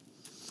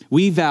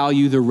 We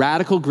value the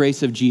radical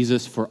grace of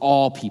Jesus for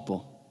all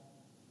people.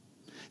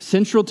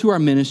 Central to our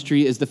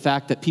ministry is the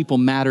fact that people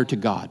matter to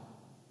God.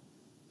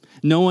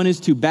 No one is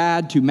too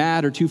bad, too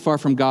mad, or too far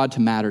from God to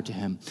matter to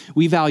him.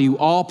 We value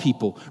all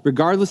people,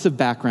 regardless of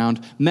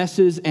background,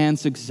 messes, and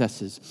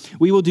successes.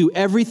 We will do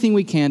everything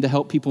we can to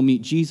help people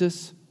meet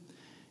Jesus,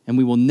 and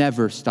we will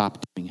never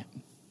stop doing it.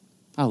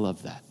 I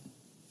love that.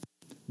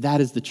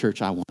 That is the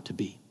church I want to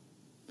be.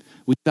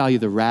 We value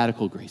the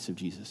radical grace of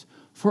Jesus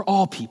for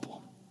all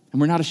people, and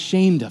we're not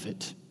ashamed of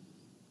it.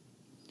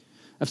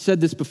 I've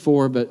said this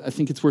before, but I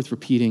think it's worth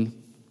repeating.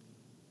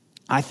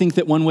 I think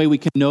that one way we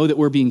can know that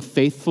we're being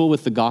faithful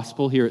with the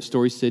gospel here at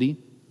Story City,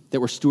 that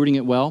we're stewarding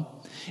it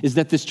well, is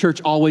that this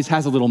church always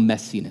has a little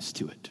messiness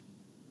to it.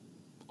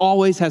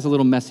 Always has a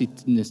little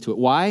messiness to it.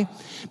 Why?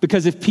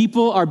 Because if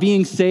people are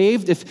being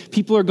saved, if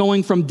people are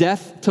going from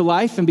death to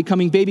life and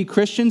becoming baby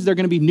Christians, they're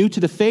going to be new to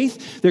the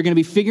faith. They're going to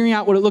be figuring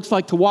out what it looks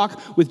like to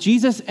walk with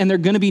Jesus, and they're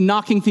going to be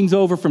knocking things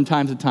over from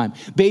time to time.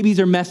 Babies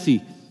are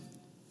messy.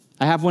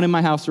 I have one in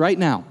my house right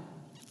now.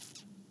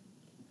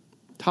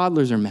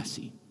 Toddlers are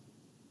messy.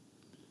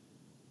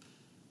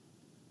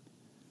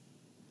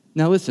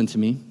 Now listen to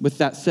me. With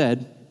that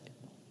said,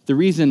 the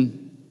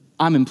reason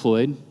I'm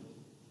employed,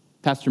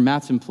 Pastor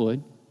Matt's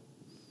employed,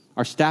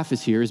 our staff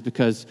is here is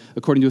because,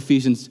 according to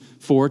Ephesians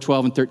 4,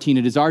 12, and 13,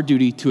 it is our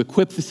duty to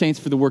equip the saints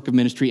for the work of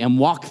ministry and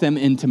walk them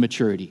into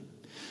maturity.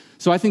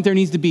 So I think there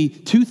needs to be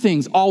 2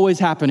 things always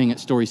happening at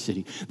Story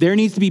City. There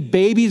needs to be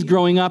babies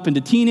growing up into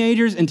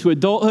teenagers, into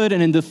adulthood,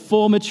 and into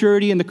full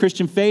maturity in the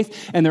Christian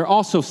faith. And there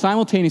also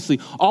simultaneously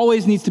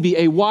always needs to be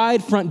a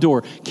wide front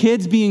door,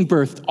 kids being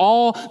birthed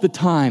all the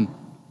time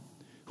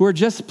who are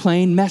just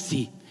plain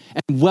messy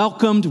and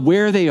welcomed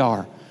where they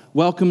are,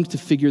 welcomed to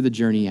figure the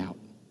journey out.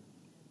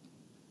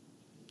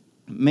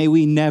 May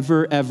we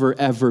never, ever,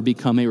 ever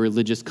become a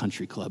religious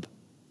country club.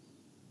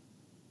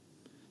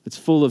 It's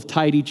full of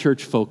tidy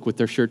church folk with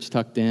their shirts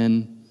tucked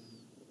in.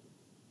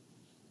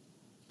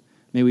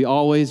 May we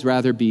always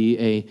rather be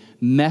a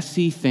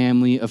messy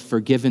family of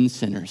forgiven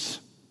sinners,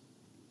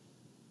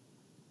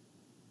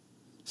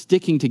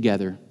 sticking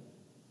together,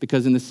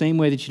 because in the same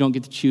way that you don't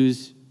get to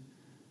choose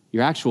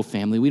your actual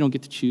family, we don't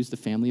get to choose the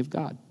family of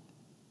God.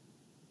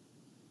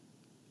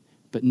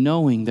 But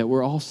knowing that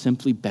we're all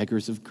simply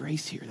beggars of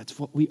grace here. That's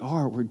what we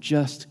are. We're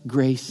just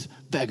grace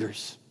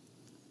beggars.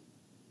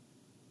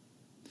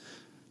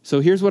 So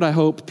here's what I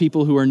hope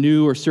people who are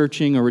new or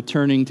searching or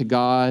returning to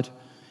God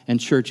and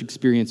church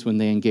experience when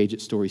they engage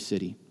at Story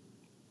City.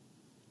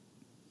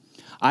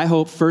 I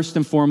hope first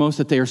and foremost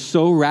that they are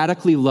so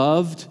radically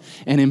loved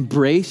and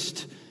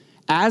embraced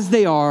as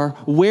they are,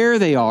 where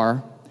they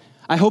are.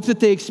 I hope that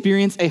they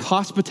experience a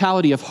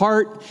hospitality of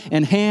heart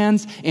and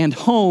hands and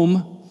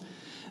home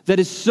that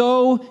is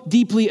so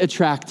deeply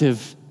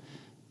attractive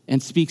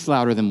and speaks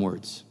louder than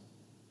words.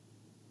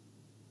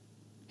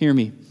 Hear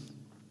me.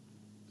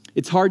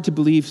 It's hard to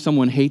believe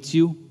someone hates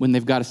you when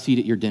they've got a seat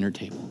at your dinner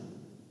table.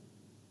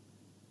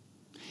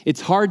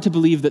 It's hard to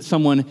believe that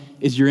someone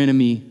is your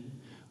enemy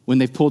when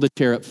they've pulled a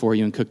chair up for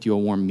you and cooked you a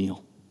warm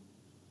meal.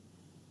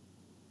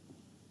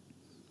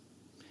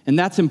 And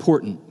that's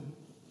important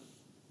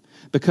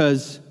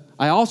because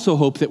I also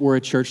hope that we're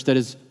a church that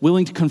is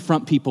willing to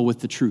confront people with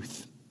the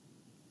truth,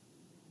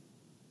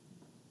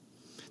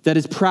 that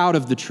is proud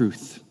of the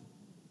truth,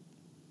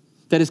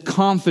 that is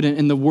confident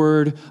in the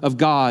word of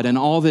God and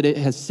all that it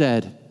has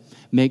said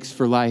makes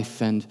for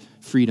life and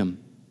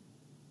freedom.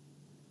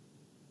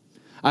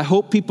 I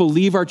hope people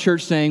leave our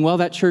church saying, well,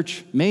 that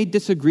church may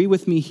disagree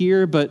with me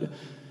here, but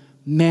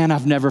man,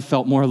 I've never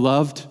felt more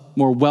loved,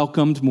 more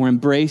welcomed, more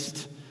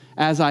embraced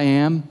as I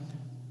am.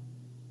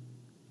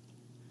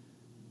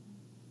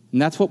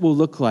 And that's what we'll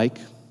look like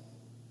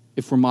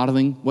if we're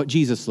modeling what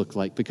Jesus looked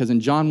like. Because in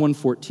John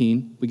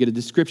 1:14, we get a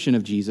description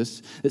of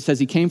Jesus that says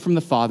he came from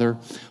the Father,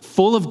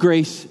 full of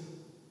grace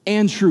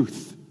and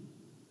truth.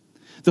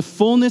 The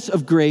fullness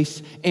of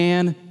grace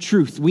and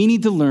truth. We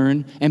need to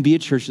learn and be a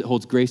church that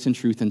holds grace and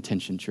truth in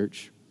tension,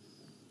 church.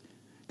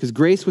 Because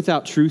grace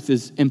without truth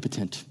is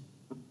impotent.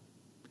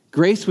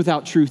 Grace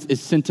without truth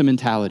is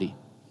sentimentality.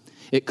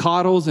 It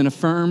coddles and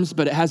affirms,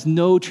 but it has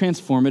no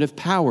transformative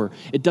power.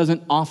 It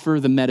doesn't offer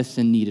the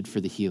medicine needed for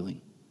the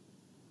healing.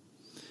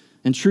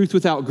 And truth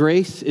without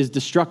grace is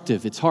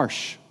destructive. It's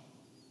harsh.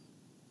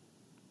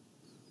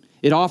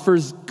 It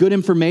offers good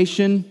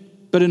information,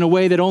 but in a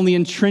way that only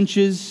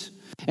entrenches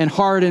and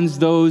hardens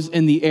those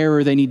in the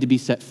error they need to be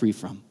set free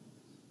from.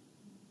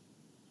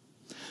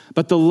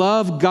 But the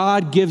love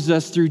God gives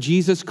us through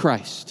Jesus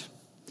Christ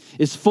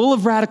is full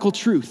of radical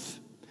truth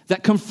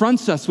that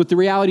confronts us with the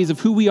realities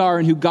of who we are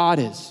and who God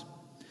is,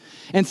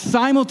 and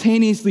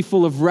simultaneously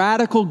full of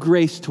radical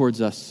grace towards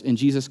us in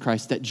Jesus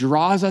Christ that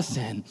draws us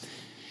in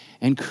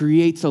and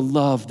creates a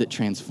love that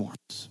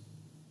transforms.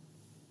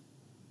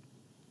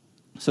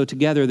 So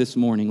together this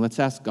morning, let's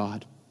ask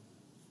God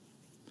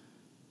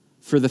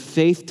for the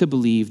faith to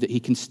believe that he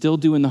can still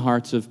do in the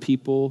hearts of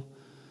people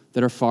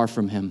that are far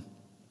from him,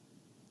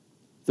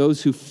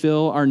 those who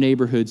fill our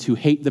neighborhoods, who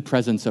hate the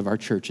presence of our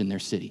church in their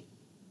city,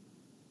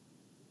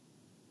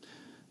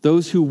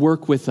 those who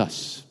work with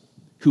us,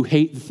 who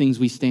hate the things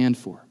we stand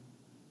for,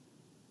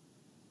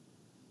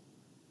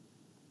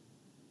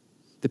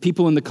 the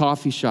people in the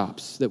coffee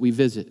shops that we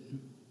visit.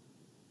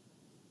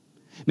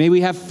 May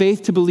we have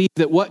faith to believe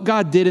that what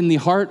God did in the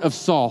heart of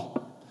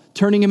Saul,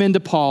 turning him into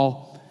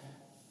Paul,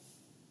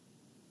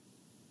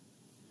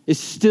 is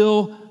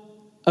still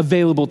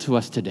available to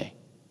us today.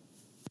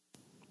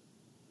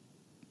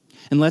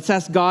 And let's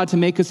ask God to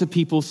make us a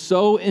people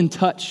so in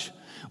touch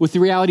with the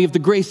reality of the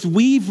grace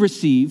we've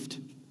received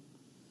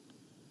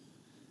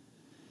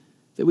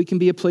that we can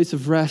be a place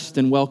of rest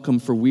and welcome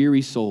for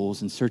weary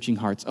souls and searching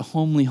hearts, a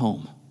homely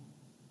home.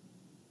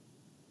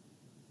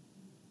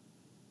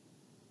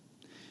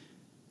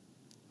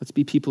 Let's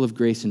be people of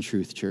grace and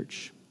truth,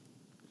 church.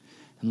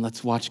 And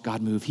let's watch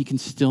God move. He can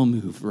still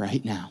move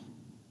right now.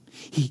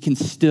 He can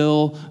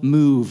still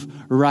move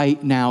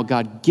right now.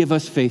 God, give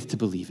us faith to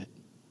believe it.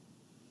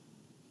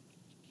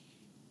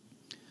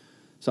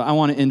 So I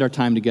want to end our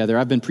time together.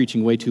 I've been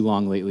preaching way too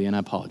long lately, and I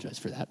apologize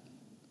for that.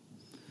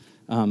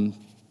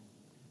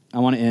 I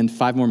want to end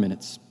 5 more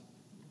minutes.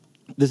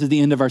 This is the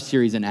end of our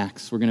series in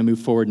Acts. We're going to move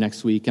forward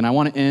next week. And I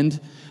want to end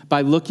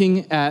by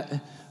looking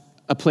at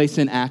a place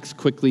in Acts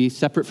quickly,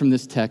 separate from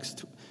this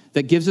text,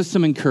 that gives us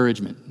some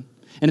encouragement.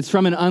 And it's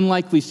from an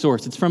unlikely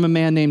source. It's from a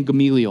man named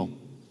Gamaliel,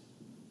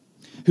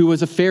 who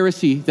was a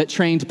Pharisee that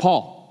trained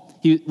Paul.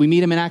 We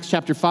meet him in Acts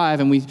chapter 5,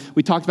 and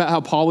we talked about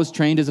how Paul was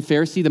trained as a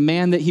Pharisee. The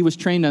man that he was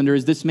trained under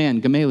is this man,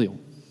 Gamaliel.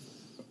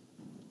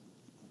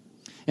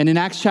 And in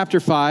Acts chapter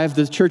 5,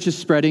 the church is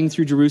spreading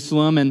through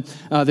Jerusalem, and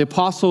the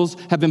apostles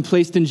have been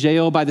placed in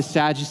jail by the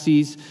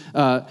Sadducees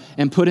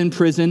and put in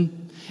prison.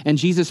 And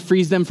Jesus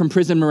frees them from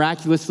prison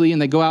miraculously, and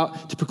they go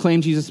out to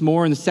proclaim Jesus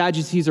more, and the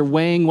Sadducees are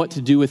weighing what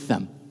to do with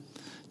them.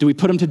 Do we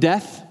put them to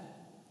death?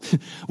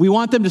 We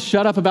want them to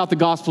shut up about the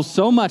gospel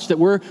so much that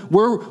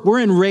we're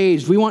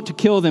enraged. We want to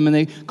kill them, and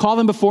they call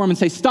them before him and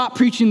say, "Stop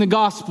preaching the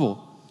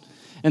gospel."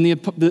 And the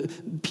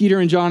Peter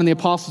and John and the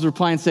apostles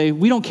reply and say,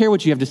 "We don't care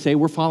what you have to say.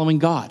 We're following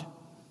God.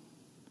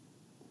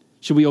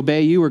 Should we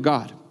obey you or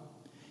God?"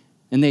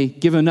 And they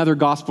give another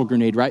gospel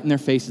grenade right in their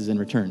faces in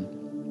return.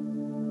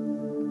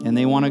 And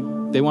they want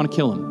to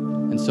kill him.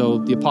 And so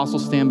the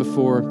apostles stand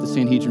before the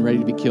Sanhedrin ready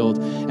to be killed.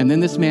 And then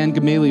this man,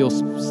 Gamaliel,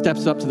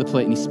 steps up to the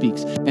plate and he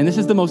speaks. And this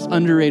is the most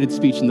underrated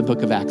speech in the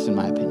book of Acts, in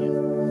my opinion.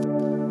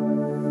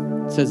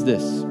 It says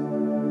this: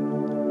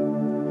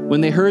 "When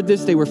they heard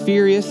this, they were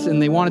furious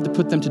and they wanted to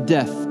put them to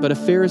death. But a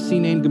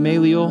Pharisee named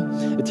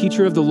Gamaliel, a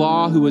teacher of the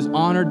law who was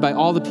honored by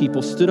all the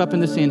people, stood up in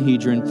the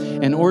Sanhedrin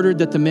and ordered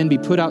that the men be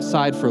put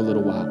outside for a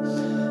little while.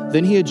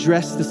 Then he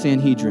addressed the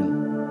Sanhedrin.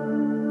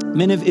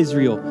 'Men of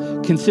Israel,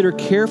 consider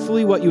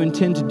carefully what you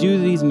intend to do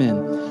to these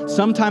men.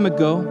 Some time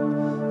ago,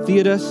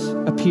 Theudas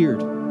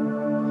appeared,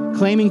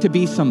 claiming to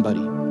be somebody.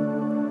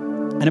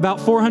 And about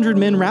 400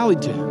 men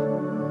rallied to him.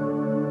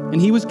 And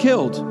he was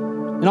killed.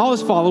 And all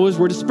his followers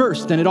were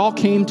dispersed, and it all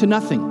came to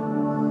nothing.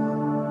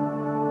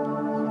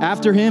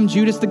 After him,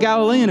 Judas the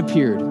Galilean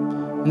appeared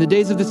in the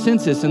days of the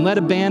census and led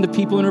a band of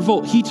people in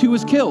revolt. He too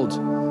was killed,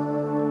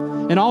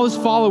 and all his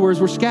followers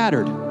were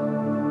scattered.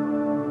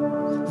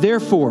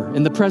 Therefore,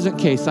 in the present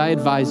case, I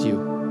advise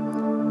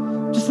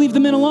you, just leave the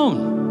men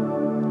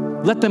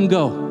alone. Let them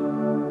go.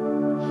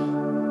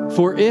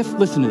 For if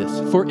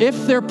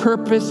their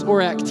purpose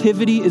or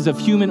activity is of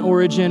human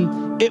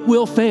origin, it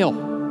will fail.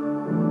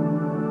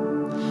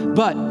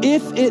 But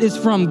if it is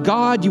from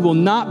God, you will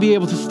not be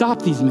able to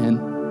stop these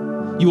men.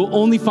 You will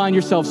only find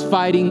yourselves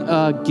fighting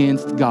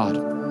against God.'"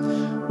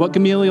 What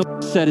Gamaliel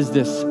said is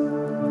this: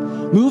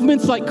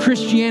 Movements like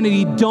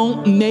Christianity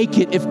don't make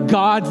it if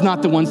God's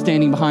not the one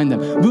standing behind them.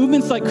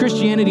 Movements like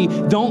Christianity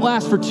don't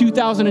last for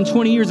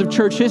 2,020 years of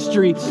church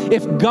history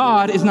if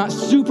God is not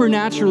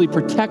supernaturally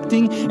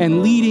protecting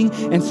and leading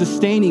and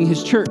sustaining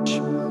his church.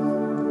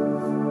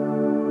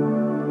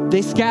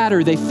 They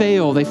scatter, they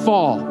fail, they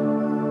fall.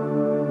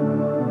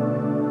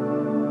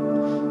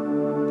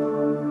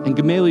 And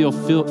Gamaliel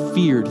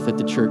feared that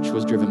the church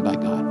was driven by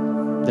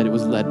God, that it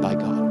was led by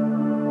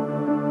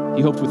God.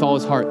 He hoped with all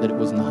his heart that it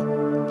was not.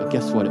 But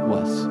guess what? It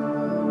was.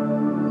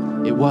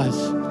 It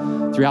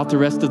was. Throughout the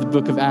rest of the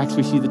book of Acts,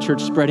 we see the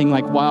church spreading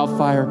like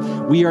wildfire.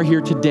 We are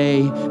here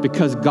today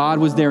because God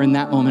was there in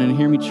that moment. And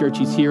hear me, church,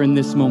 he's here in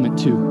this moment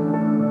too.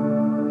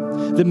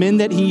 The men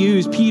that he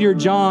used, Peter,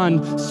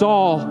 John,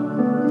 Saul,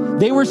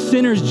 they were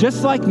sinners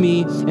just like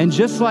me and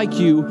just like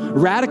you,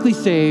 radically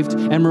saved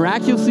and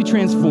miraculously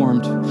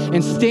transformed.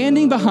 And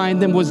standing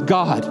behind them was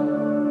God,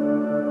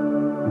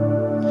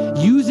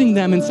 using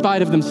them in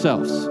spite of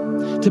themselves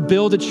to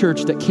build a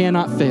church that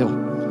cannot fail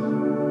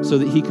so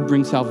that he could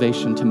bring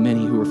salvation to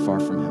many who are far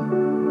from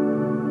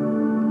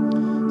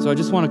him. So I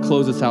just want to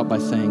close us out by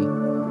saying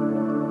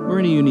we're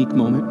in a unique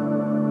moment.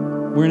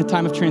 We're in a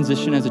time of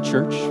transition as a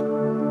church.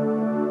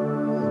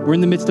 We're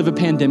in the midst of a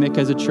pandemic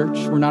as a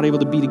church. We're not able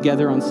to be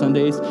together on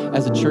Sundays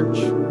as a church.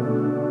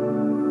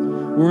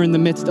 We're in the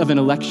midst of an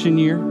election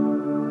year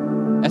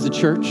as a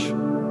church.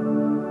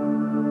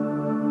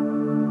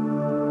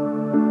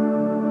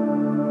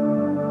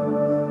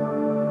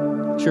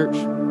 Church,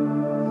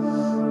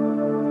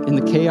 in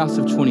the chaos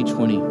of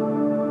 2020,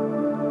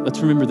 let's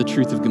remember the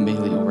truth of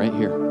Gamaliel right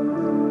here.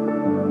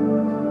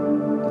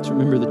 Let's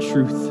remember the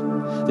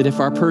truth that if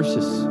our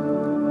purpose,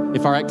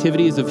 if our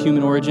activity is of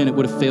human origin, it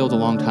would have failed a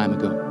long time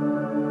ago.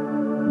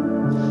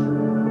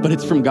 But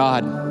it's from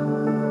God.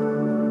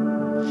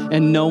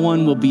 And no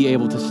one will be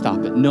able to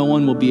stop it. No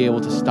one will be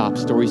able to stop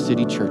Story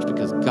City Church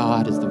because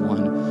God is the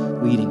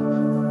one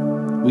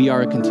leading. We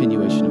are a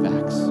continuation of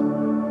Acts.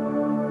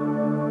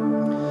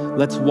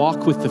 Let's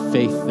walk with the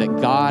faith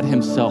that God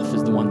himself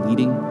is the one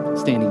leading,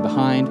 standing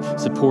behind,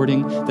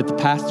 supporting, that the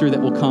pastor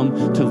that will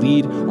come to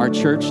lead our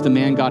church, the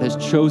man God has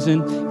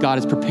chosen, God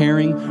is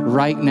preparing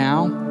right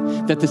now,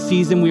 that the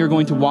season we are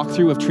going to walk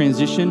through of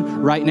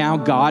transition, right now,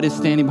 God is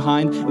standing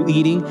behind,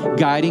 leading,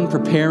 guiding,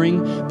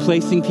 preparing,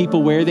 placing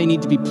people where they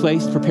need to be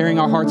placed, preparing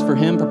our hearts for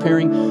him,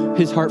 preparing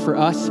his heart for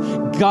us.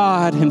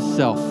 God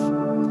himself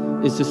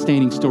is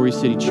sustaining Story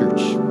City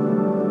Church.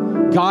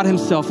 God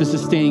himself is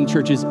sustaining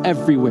churches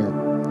everywhere.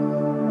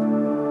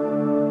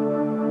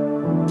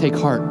 Take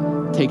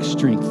heart, take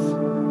strength,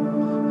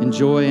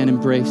 enjoy and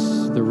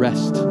embrace the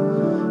rest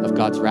of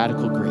God's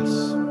radical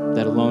grace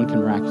that alone can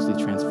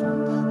miraculously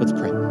transform. Let's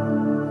pray.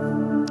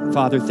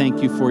 Father,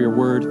 thank you for your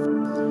word.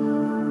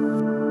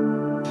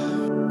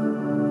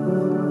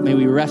 May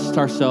we rest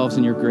ourselves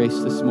in your grace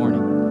this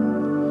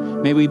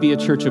morning. May we be a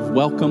church of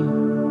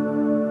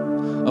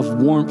welcome,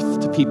 of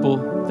warmth to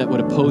people that would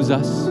oppose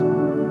us.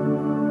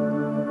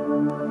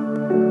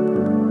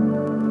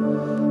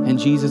 And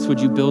Jesus, would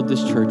you build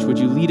this church? Would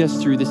you lead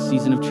us through this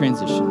season of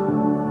transition,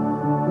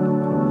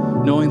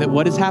 knowing that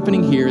what is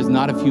happening here is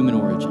not of human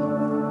origin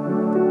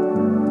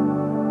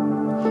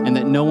and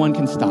that no one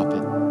can stop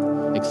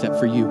it except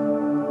for you.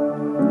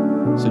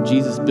 So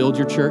Jesus, build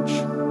your church,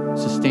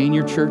 sustain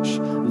your church,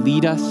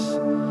 lead us,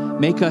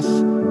 make us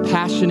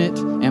passionate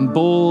and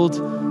bold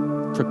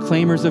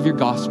proclaimers of your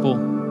gospel,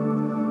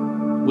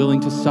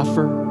 willing to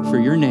suffer for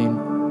your name.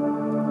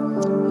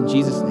 In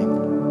Jesus' name,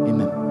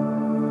 amen.